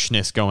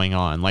freshness going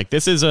on. Like,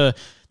 this is a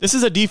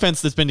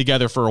defense that's been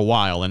together for a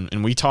while,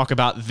 and we talk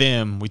about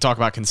them. We talk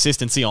about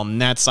consistency on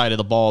that side of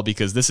the ball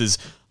because this is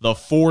the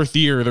fourth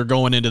year they're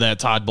going into that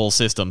Todd Bowles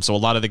system. So a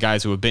lot of the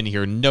guys who have been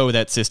here know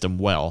that system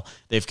well.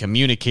 They've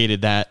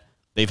communicated that.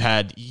 They've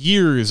had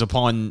years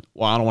upon,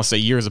 well, I don't want to say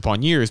years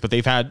upon years, but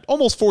they've had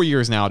almost 4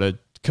 years now to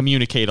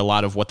communicate a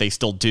lot of what they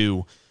still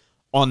do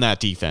on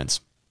that defense.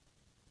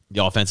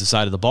 The offensive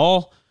side of the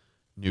ball,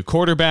 new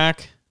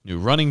quarterback, new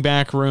running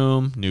back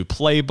room, new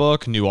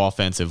playbook, new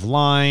offensive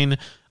line,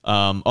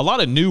 a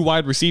lot of new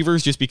wide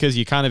receivers just because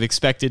you kind of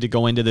expected to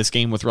go into this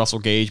game with Russell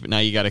Gage, but now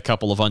you got a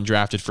couple of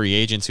undrafted free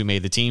agents who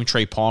made the team.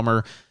 Trey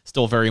Palmer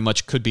still very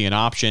much could be an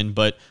option,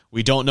 but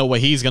we don't know what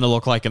he's going to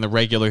look like in the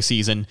regular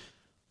season.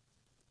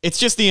 It's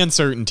just the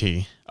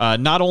uncertainty.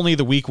 Not only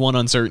the week one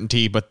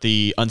uncertainty, but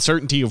the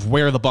uncertainty of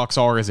where the Bucs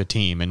are as a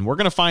team. And we're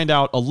going to find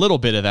out a little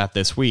bit of that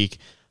this week,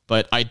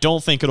 but I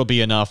don't think it'll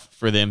be enough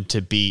for them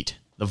to beat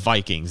the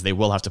Vikings. They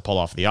will have to pull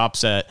off the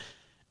upset,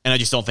 and I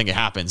just don't think it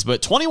happens.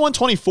 But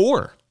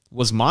 21-24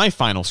 was my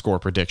final score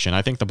prediction.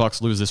 I think the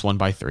Bucs lose this one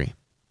by 3.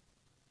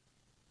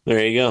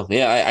 There you go.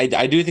 Yeah,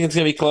 I do think it's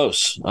going to be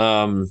close.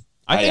 I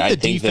think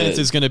the defense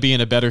is going to be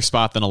in a better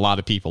spot than a lot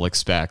of people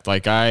expect.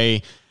 Like,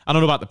 I don't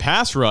know about the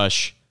pass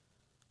rush,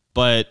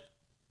 but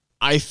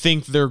I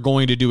think they're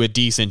going to do a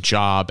decent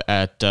job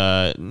at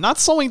not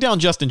slowing down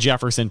Justin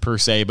Jefferson per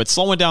se, but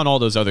slowing down all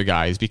those other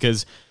guys.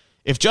 Because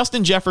if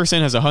Justin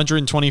Jefferson has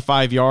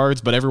 125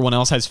 yards, but everyone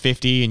else has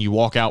 50, and you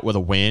walk out with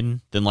a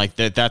win, then like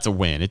that's a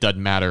win. It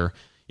doesn't matter,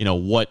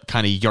 what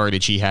kind of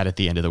yardage he had at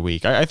the end of the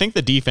week. I think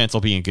the defense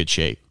will be in good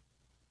shape.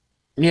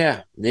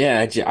 Yeah.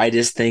 I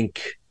just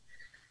think,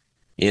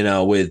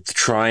 with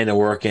trying to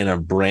work in a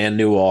brand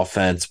new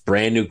offense,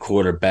 brand new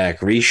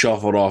quarterback,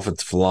 reshuffled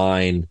offensive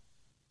line,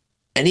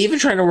 and even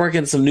trying to work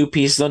in some new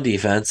pieces on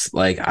defense,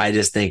 like, I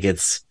just think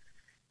it's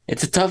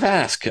a tough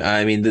ask.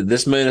 I mean,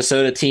 this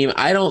Minnesota team,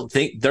 I don't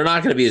think they're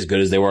not going to be as good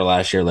as they were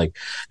last year. Like,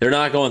 they're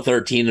not going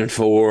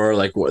 13-4.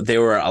 Like, they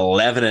were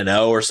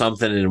 11-0 or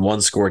something in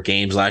one-score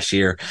games last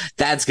year.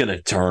 That's going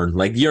to turn.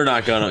 Like, you're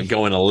not going to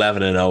go in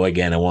 11-0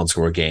 again in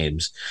one-score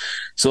games.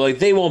 So, like,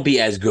 they won't be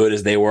as good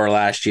as they were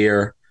last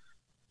year.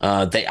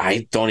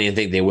 I don't even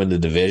think they win the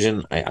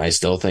division. I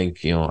still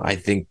think, I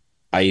think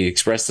I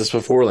expressed this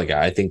before. Like,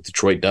 I think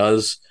Detroit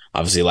does.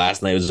 Obviously,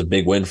 last night was a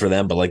big win for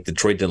them, but like,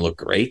 Detroit didn't look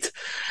great.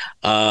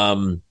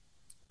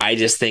 I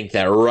just think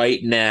that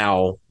right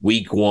now,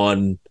 week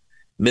one,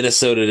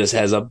 Minnesota just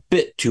has a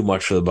bit too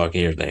much for the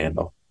Buccaneers to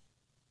handle.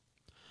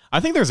 I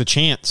think there's a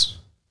chance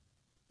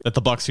that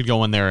the Bucs could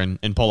go in there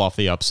and pull off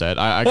the upset.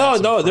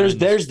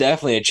 There's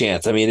definitely a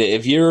chance. I mean,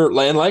 if you're,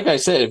 and like I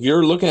said, if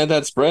you're looking at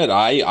that spread,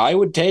 I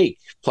would take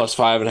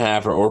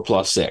 +5.5 or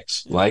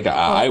 +6. Like,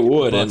 I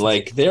would, and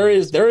like, there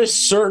is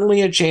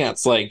certainly a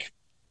chance, like,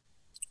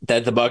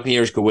 that the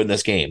Buccaneers could win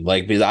this game.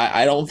 Like, because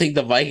I don't think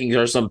the Vikings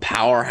are some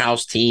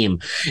powerhouse team.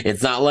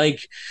 It's not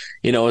like,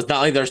 it's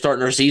not like they're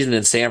starting their season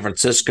in San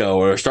Francisco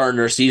or starting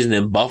their season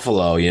in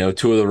Buffalo,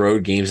 2 of the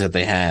road games that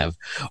they have.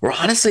 Or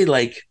honestly,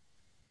 like,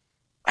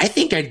 I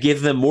think I'd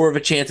give them more of a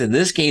chance in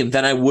this game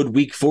than I would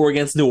week 4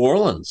 against New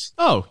Orleans.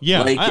 Oh,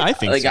 yeah, I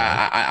think so.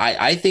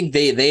 I think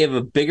they have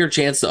a bigger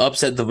chance to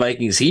upset the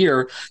Vikings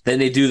here than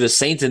they do the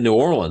Saints in New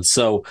Orleans.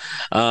 So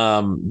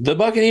the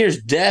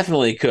Buccaneers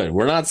definitely could.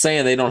 We're not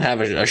saying they don't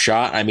have a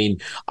shot. I mean,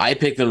 I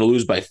picked them to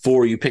lose by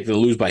 4. You picked them to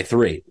lose by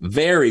 3.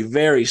 Very,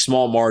 very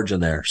small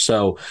margin there.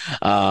 So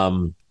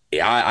I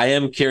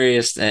am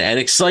curious and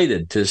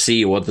excited to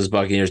see what this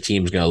Buccaneers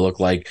team is going to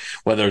look like,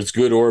 whether it's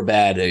good or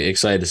bad.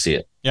 Excited to see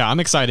it. Yeah,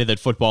 I'm excited that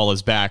football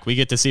is back. We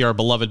get to see our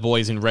beloved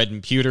boys in red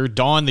and pewter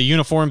don the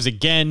uniforms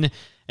again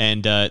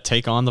and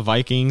take on the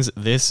Vikings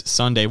this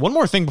Sunday. One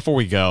more thing before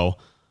we go.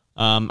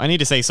 I need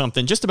to say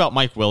something just about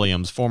Mike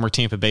Williams, former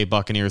Tampa Bay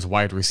Buccaneers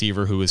wide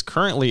receiver who is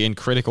currently in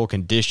critical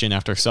condition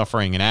after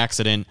suffering an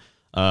accident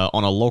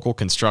on a local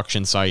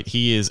construction site.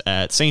 He is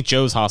at St.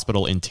 Joe's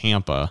Hospital in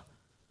Tampa.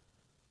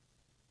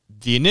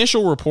 The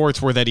initial reports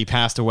were that he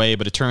passed away,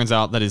 but it turns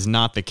out that is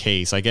not the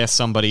case. I guess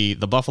somebody,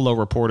 the Buffalo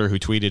reporter who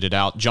tweeted it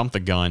out, jumped the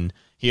gun.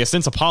 He has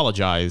since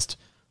apologized,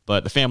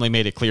 but the family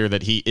made it clear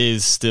that he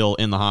is still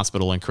in the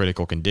hospital in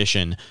critical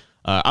condition.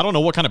 I don't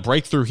know what kind of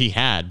breakthrough he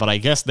had, but I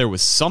guess there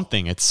was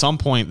something at some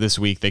point this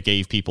week that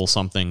gave people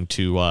something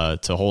to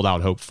hold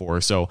out hope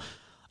for. So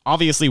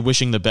obviously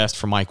wishing the best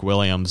for Mike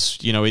Williams.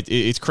 You know,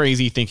 it's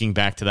crazy thinking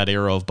back to that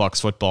era of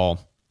Bucs football.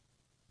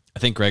 I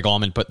think Greg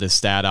Allman put this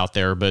stat out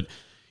there, but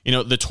you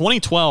know, the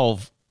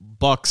 2012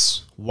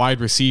 Bucs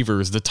wide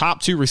receivers, the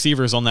top 2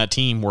 receivers on that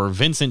team were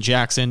Vincent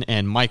Jackson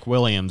and Mike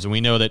Williams. And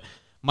we know that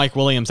Mike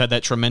Williams had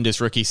that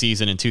tremendous rookie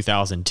season in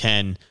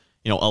 2010,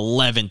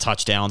 11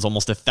 touchdowns,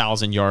 almost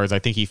 1,000 yards. I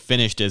think he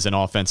finished as an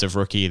Offensive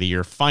Rookie of the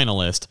Year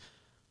finalist.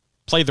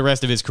 Played the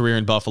rest of his career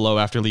in Buffalo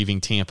after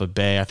leaving Tampa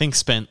Bay. I think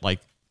spent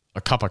like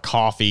a cup of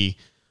coffee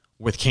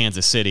with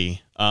Kansas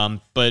City.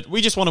 But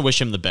we just want to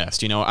wish him the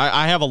best.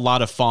 I have a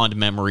lot of fond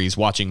memories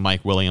watching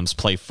Mike Williams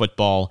play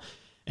football,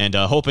 and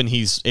hoping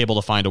he's able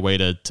to find a way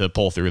to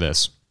pull through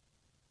this.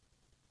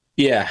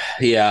 Yeah.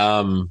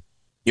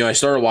 I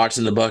started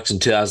watching the Bucs in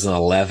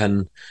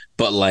 2011,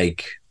 but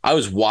I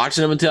was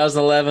watching them in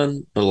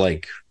 2011,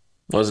 but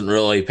wasn't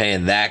really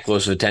paying that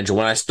close of attention.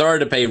 When I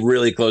started to pay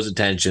really close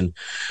attention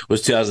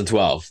was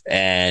 2012,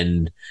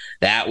 and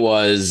that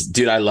was,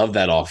 dude, I love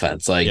that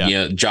offense.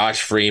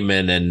 Josh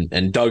Freeman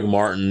and Doug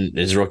Martin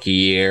his rookie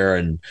year,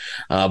 and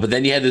but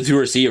then you had the 2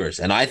 receivers,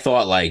 and I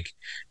thought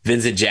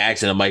Vincent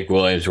Jackson and Mike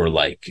Williams were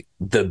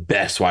the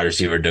best wide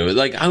receiver duo.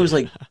 I was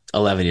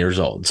 11 years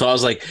old. So I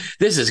was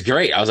this is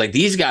great. I was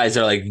these guys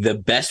are the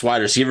best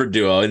wide receiver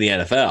duo in the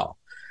NFL.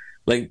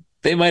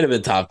 They might have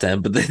been top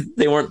 10, but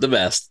they weren't the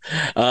best.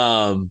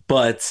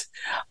 But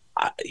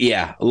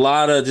a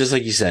lot of, just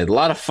like you said, a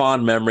lot of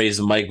fond memories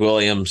of Mike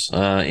Williams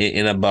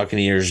in a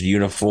Buccaneers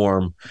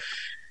uniform.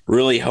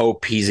 Really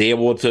hope he's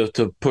able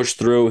to push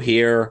through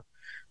here.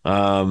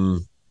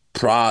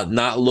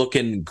 Not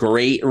looking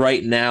great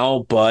right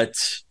now, but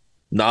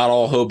not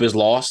all hope is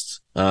lost.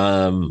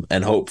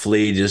 And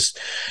hopefully just,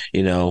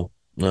 able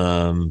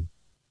to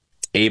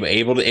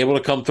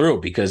come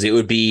through, because it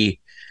would be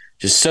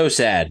just so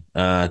sad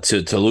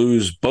to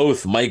lose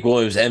both Mike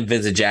Williams and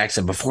Vincent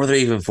Jackson before they're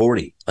even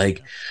 40.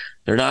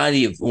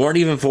 Weren't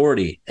even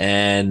 40.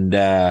 And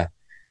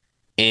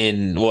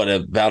in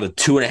about a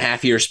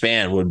 2.5 year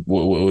span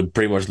would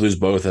pretty much lose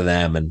both of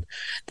them. And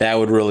that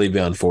would really be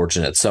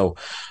unfortunate. So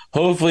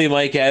hopefully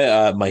Mike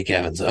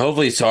Evans,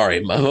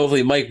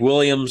 hopefully Mike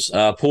Williams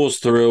pulls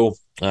through,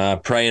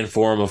 praying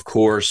for him, of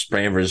course,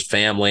 praying for his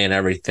family and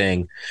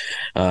everything.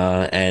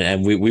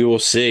 And we will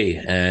see.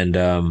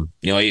 And,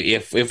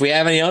 if we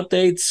have any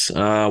updates,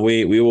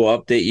 we will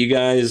update you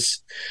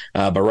guys.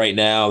 But right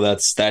now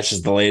that's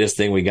just the latest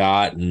thing we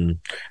got. And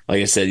like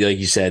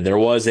you said, there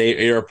was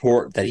a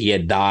report that he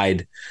had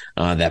died.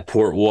 That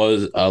report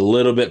was a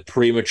little bit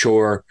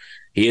premature.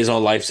 He is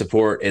on life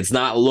support. It's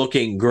not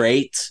looking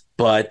great,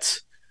 but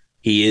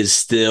he is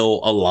still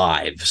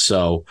alive.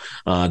 So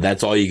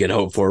that's all you can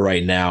hope for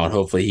right now. And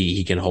hopefully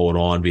he can hold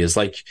on, because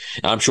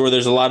I'm sure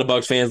there's a lot of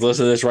Bucs fans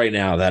listening to this right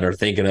now that are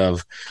thinking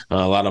of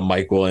a lot of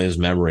Mike Williams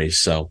memories.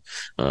 So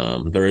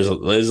there's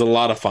a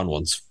lot of fun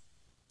ones.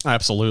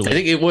 Absolutely. I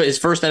think his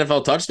first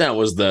NFL touchdown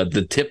was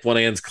the tip one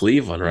against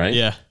Cleveland, right?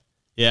 Yeah.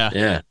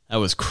 That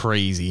was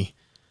crazy.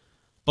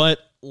 But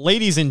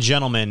ladies and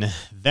gentlemen,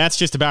 that's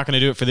just about going to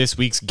do it for this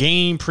week's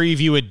game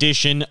preview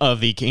edition of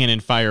the Cannon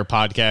Fire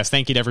podcast.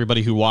 Thank you to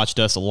everybody who watched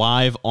us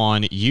live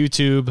on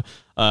YouTube.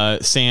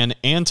 San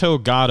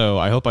Antogato,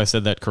 I hope I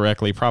said that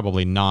correctly,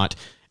 probably not.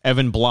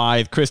 Evan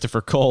Blythe,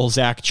 Christopher Cole,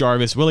 Zach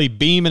Jarvis, Willie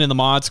Beeman in the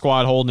mod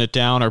squad holding it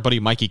down, our buddy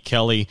Mikey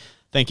Kelly.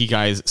 Thank you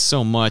guys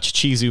so much.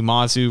 Chizu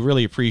Mazu,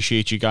 really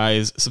appreciate you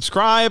guys.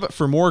 Subscribe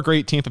for more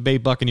great Tampa Bay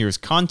Buccaneers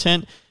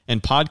content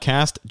and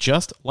podcast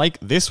just like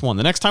this one.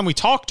 The next time we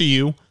talk to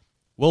you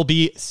will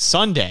be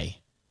Sunday,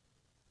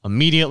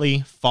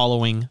 immediately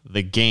following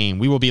the game.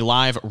 We will be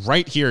live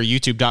right here,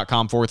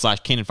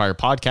 youtube.com/Cannon Fire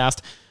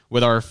Podcast,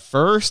 with our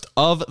first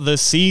of the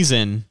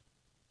season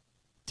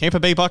Tampa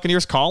Bay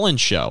Buccaneers call-in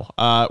show.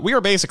 We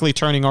are basically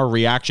turning our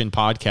reaction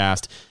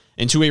podcast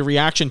into a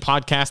reaction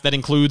podcast that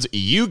includes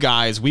you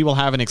guys. We will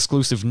have an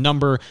exclusive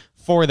number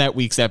for that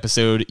week's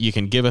episode. You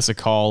can give us a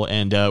call,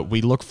 and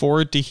we look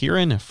forward to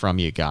hearing from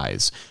you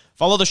guys.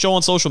 Follow the show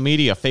on social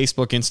media,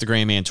 Facebook,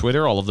 Instagram, and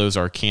Twitter. All of those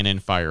are Cannon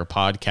Fire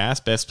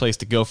Podcast. Best place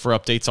to go for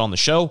updates on the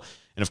show.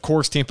 And, of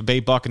course, Tampa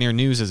Bay Buccaneer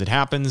news as it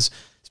happens.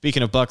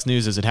 Speaking of Bucs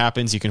news as it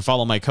happens, you can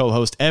follow my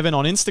co-host Evan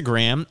on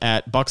Instagram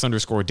at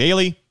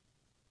Bucs_daily. You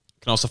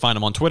can also find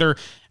him on Twitter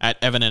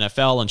at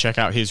EvanNFL and check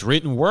out his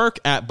written work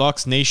at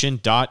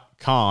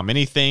BucsNation.com.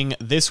 Anything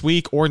this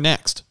week or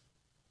next?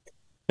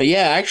 But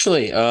yeah,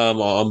 actually,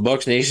 on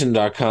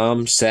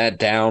BucsNation.com, sat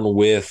down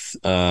with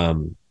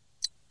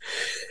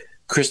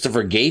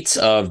Christopher Gates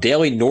of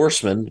Daily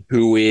Norseman,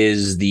 who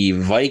is the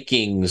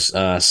Vikings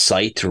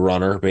site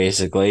runner,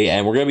 basically.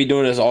 And we're going to be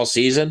doing this all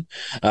season,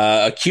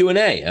 a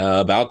Q&A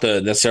about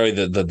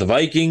the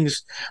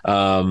Vikings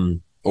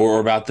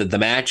or about the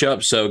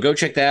matchup. So go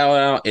check that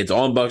out. It's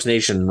on Bucs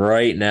Nation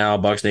right now,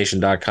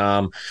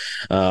 BucsNation.com.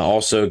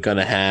 Also going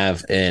to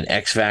have an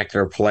X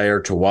Factor player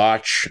to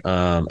watch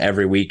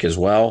every week as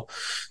well.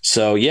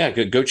 So, yeah,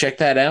 go check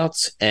that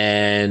out.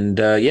 And,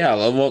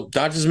 well,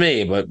 not just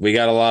me, but we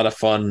got a lot of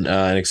fun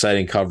and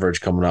exciting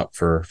coverage coming up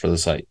for the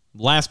site.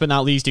 Last but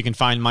not least, you can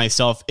find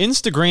myself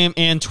Instagram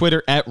and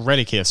Twitter at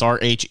Redicus,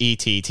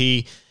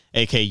 RHETT.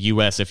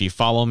 AKUS. If you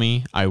follow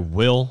me, I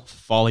will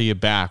follow you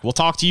back. We'll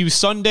talk to you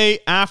Sunday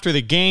after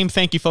the game.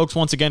 Thank you, folks,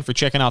 once again for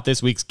checking out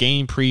this week's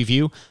game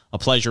preview. A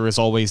pleasure, as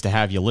always, to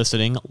have you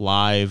listening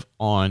live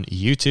on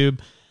YouTube.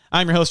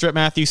 I'm your host, Rhett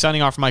Matthews,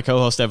 signing off for my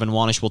co-host, Evan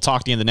Wanish. We'll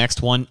talk to you in the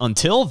next one.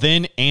 Until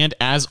then, and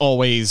as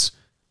always,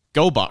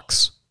 go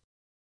Bucs.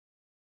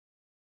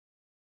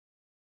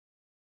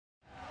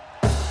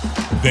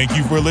 Thank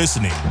you for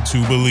listening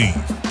to Believe.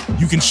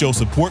 You can show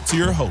support to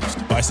your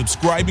host by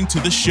subscribing to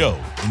the show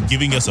and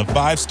giving us a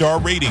 5-star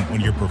rating on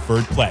your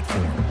preferred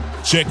platform.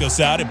 Check us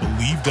out at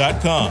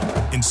Believe.com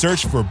and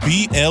search for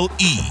BLEAV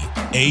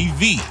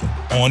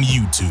on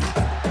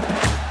YouTube.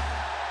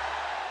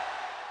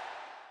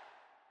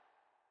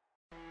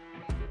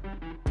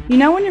 You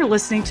know when you're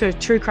listening to a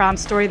true crime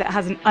story that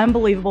has an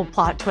unbelievable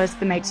plot twist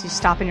that makes you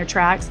stop in your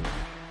tracks?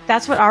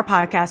 That's what our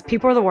podcast,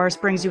 People Are the Worst,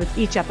 brings you with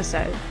each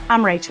episode.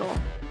 I'm Rachel.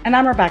 And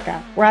I'm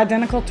Rebecca. We're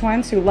identical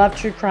twins who love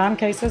true crime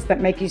cases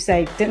that make you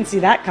say, didn't see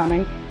that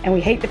coming, and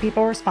we hate the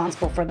people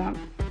responsible for them.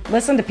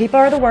 Listen to People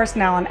Are the Worst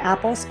now on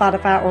Apple,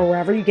 Spotify, or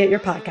wherever you get your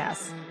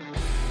podcasts.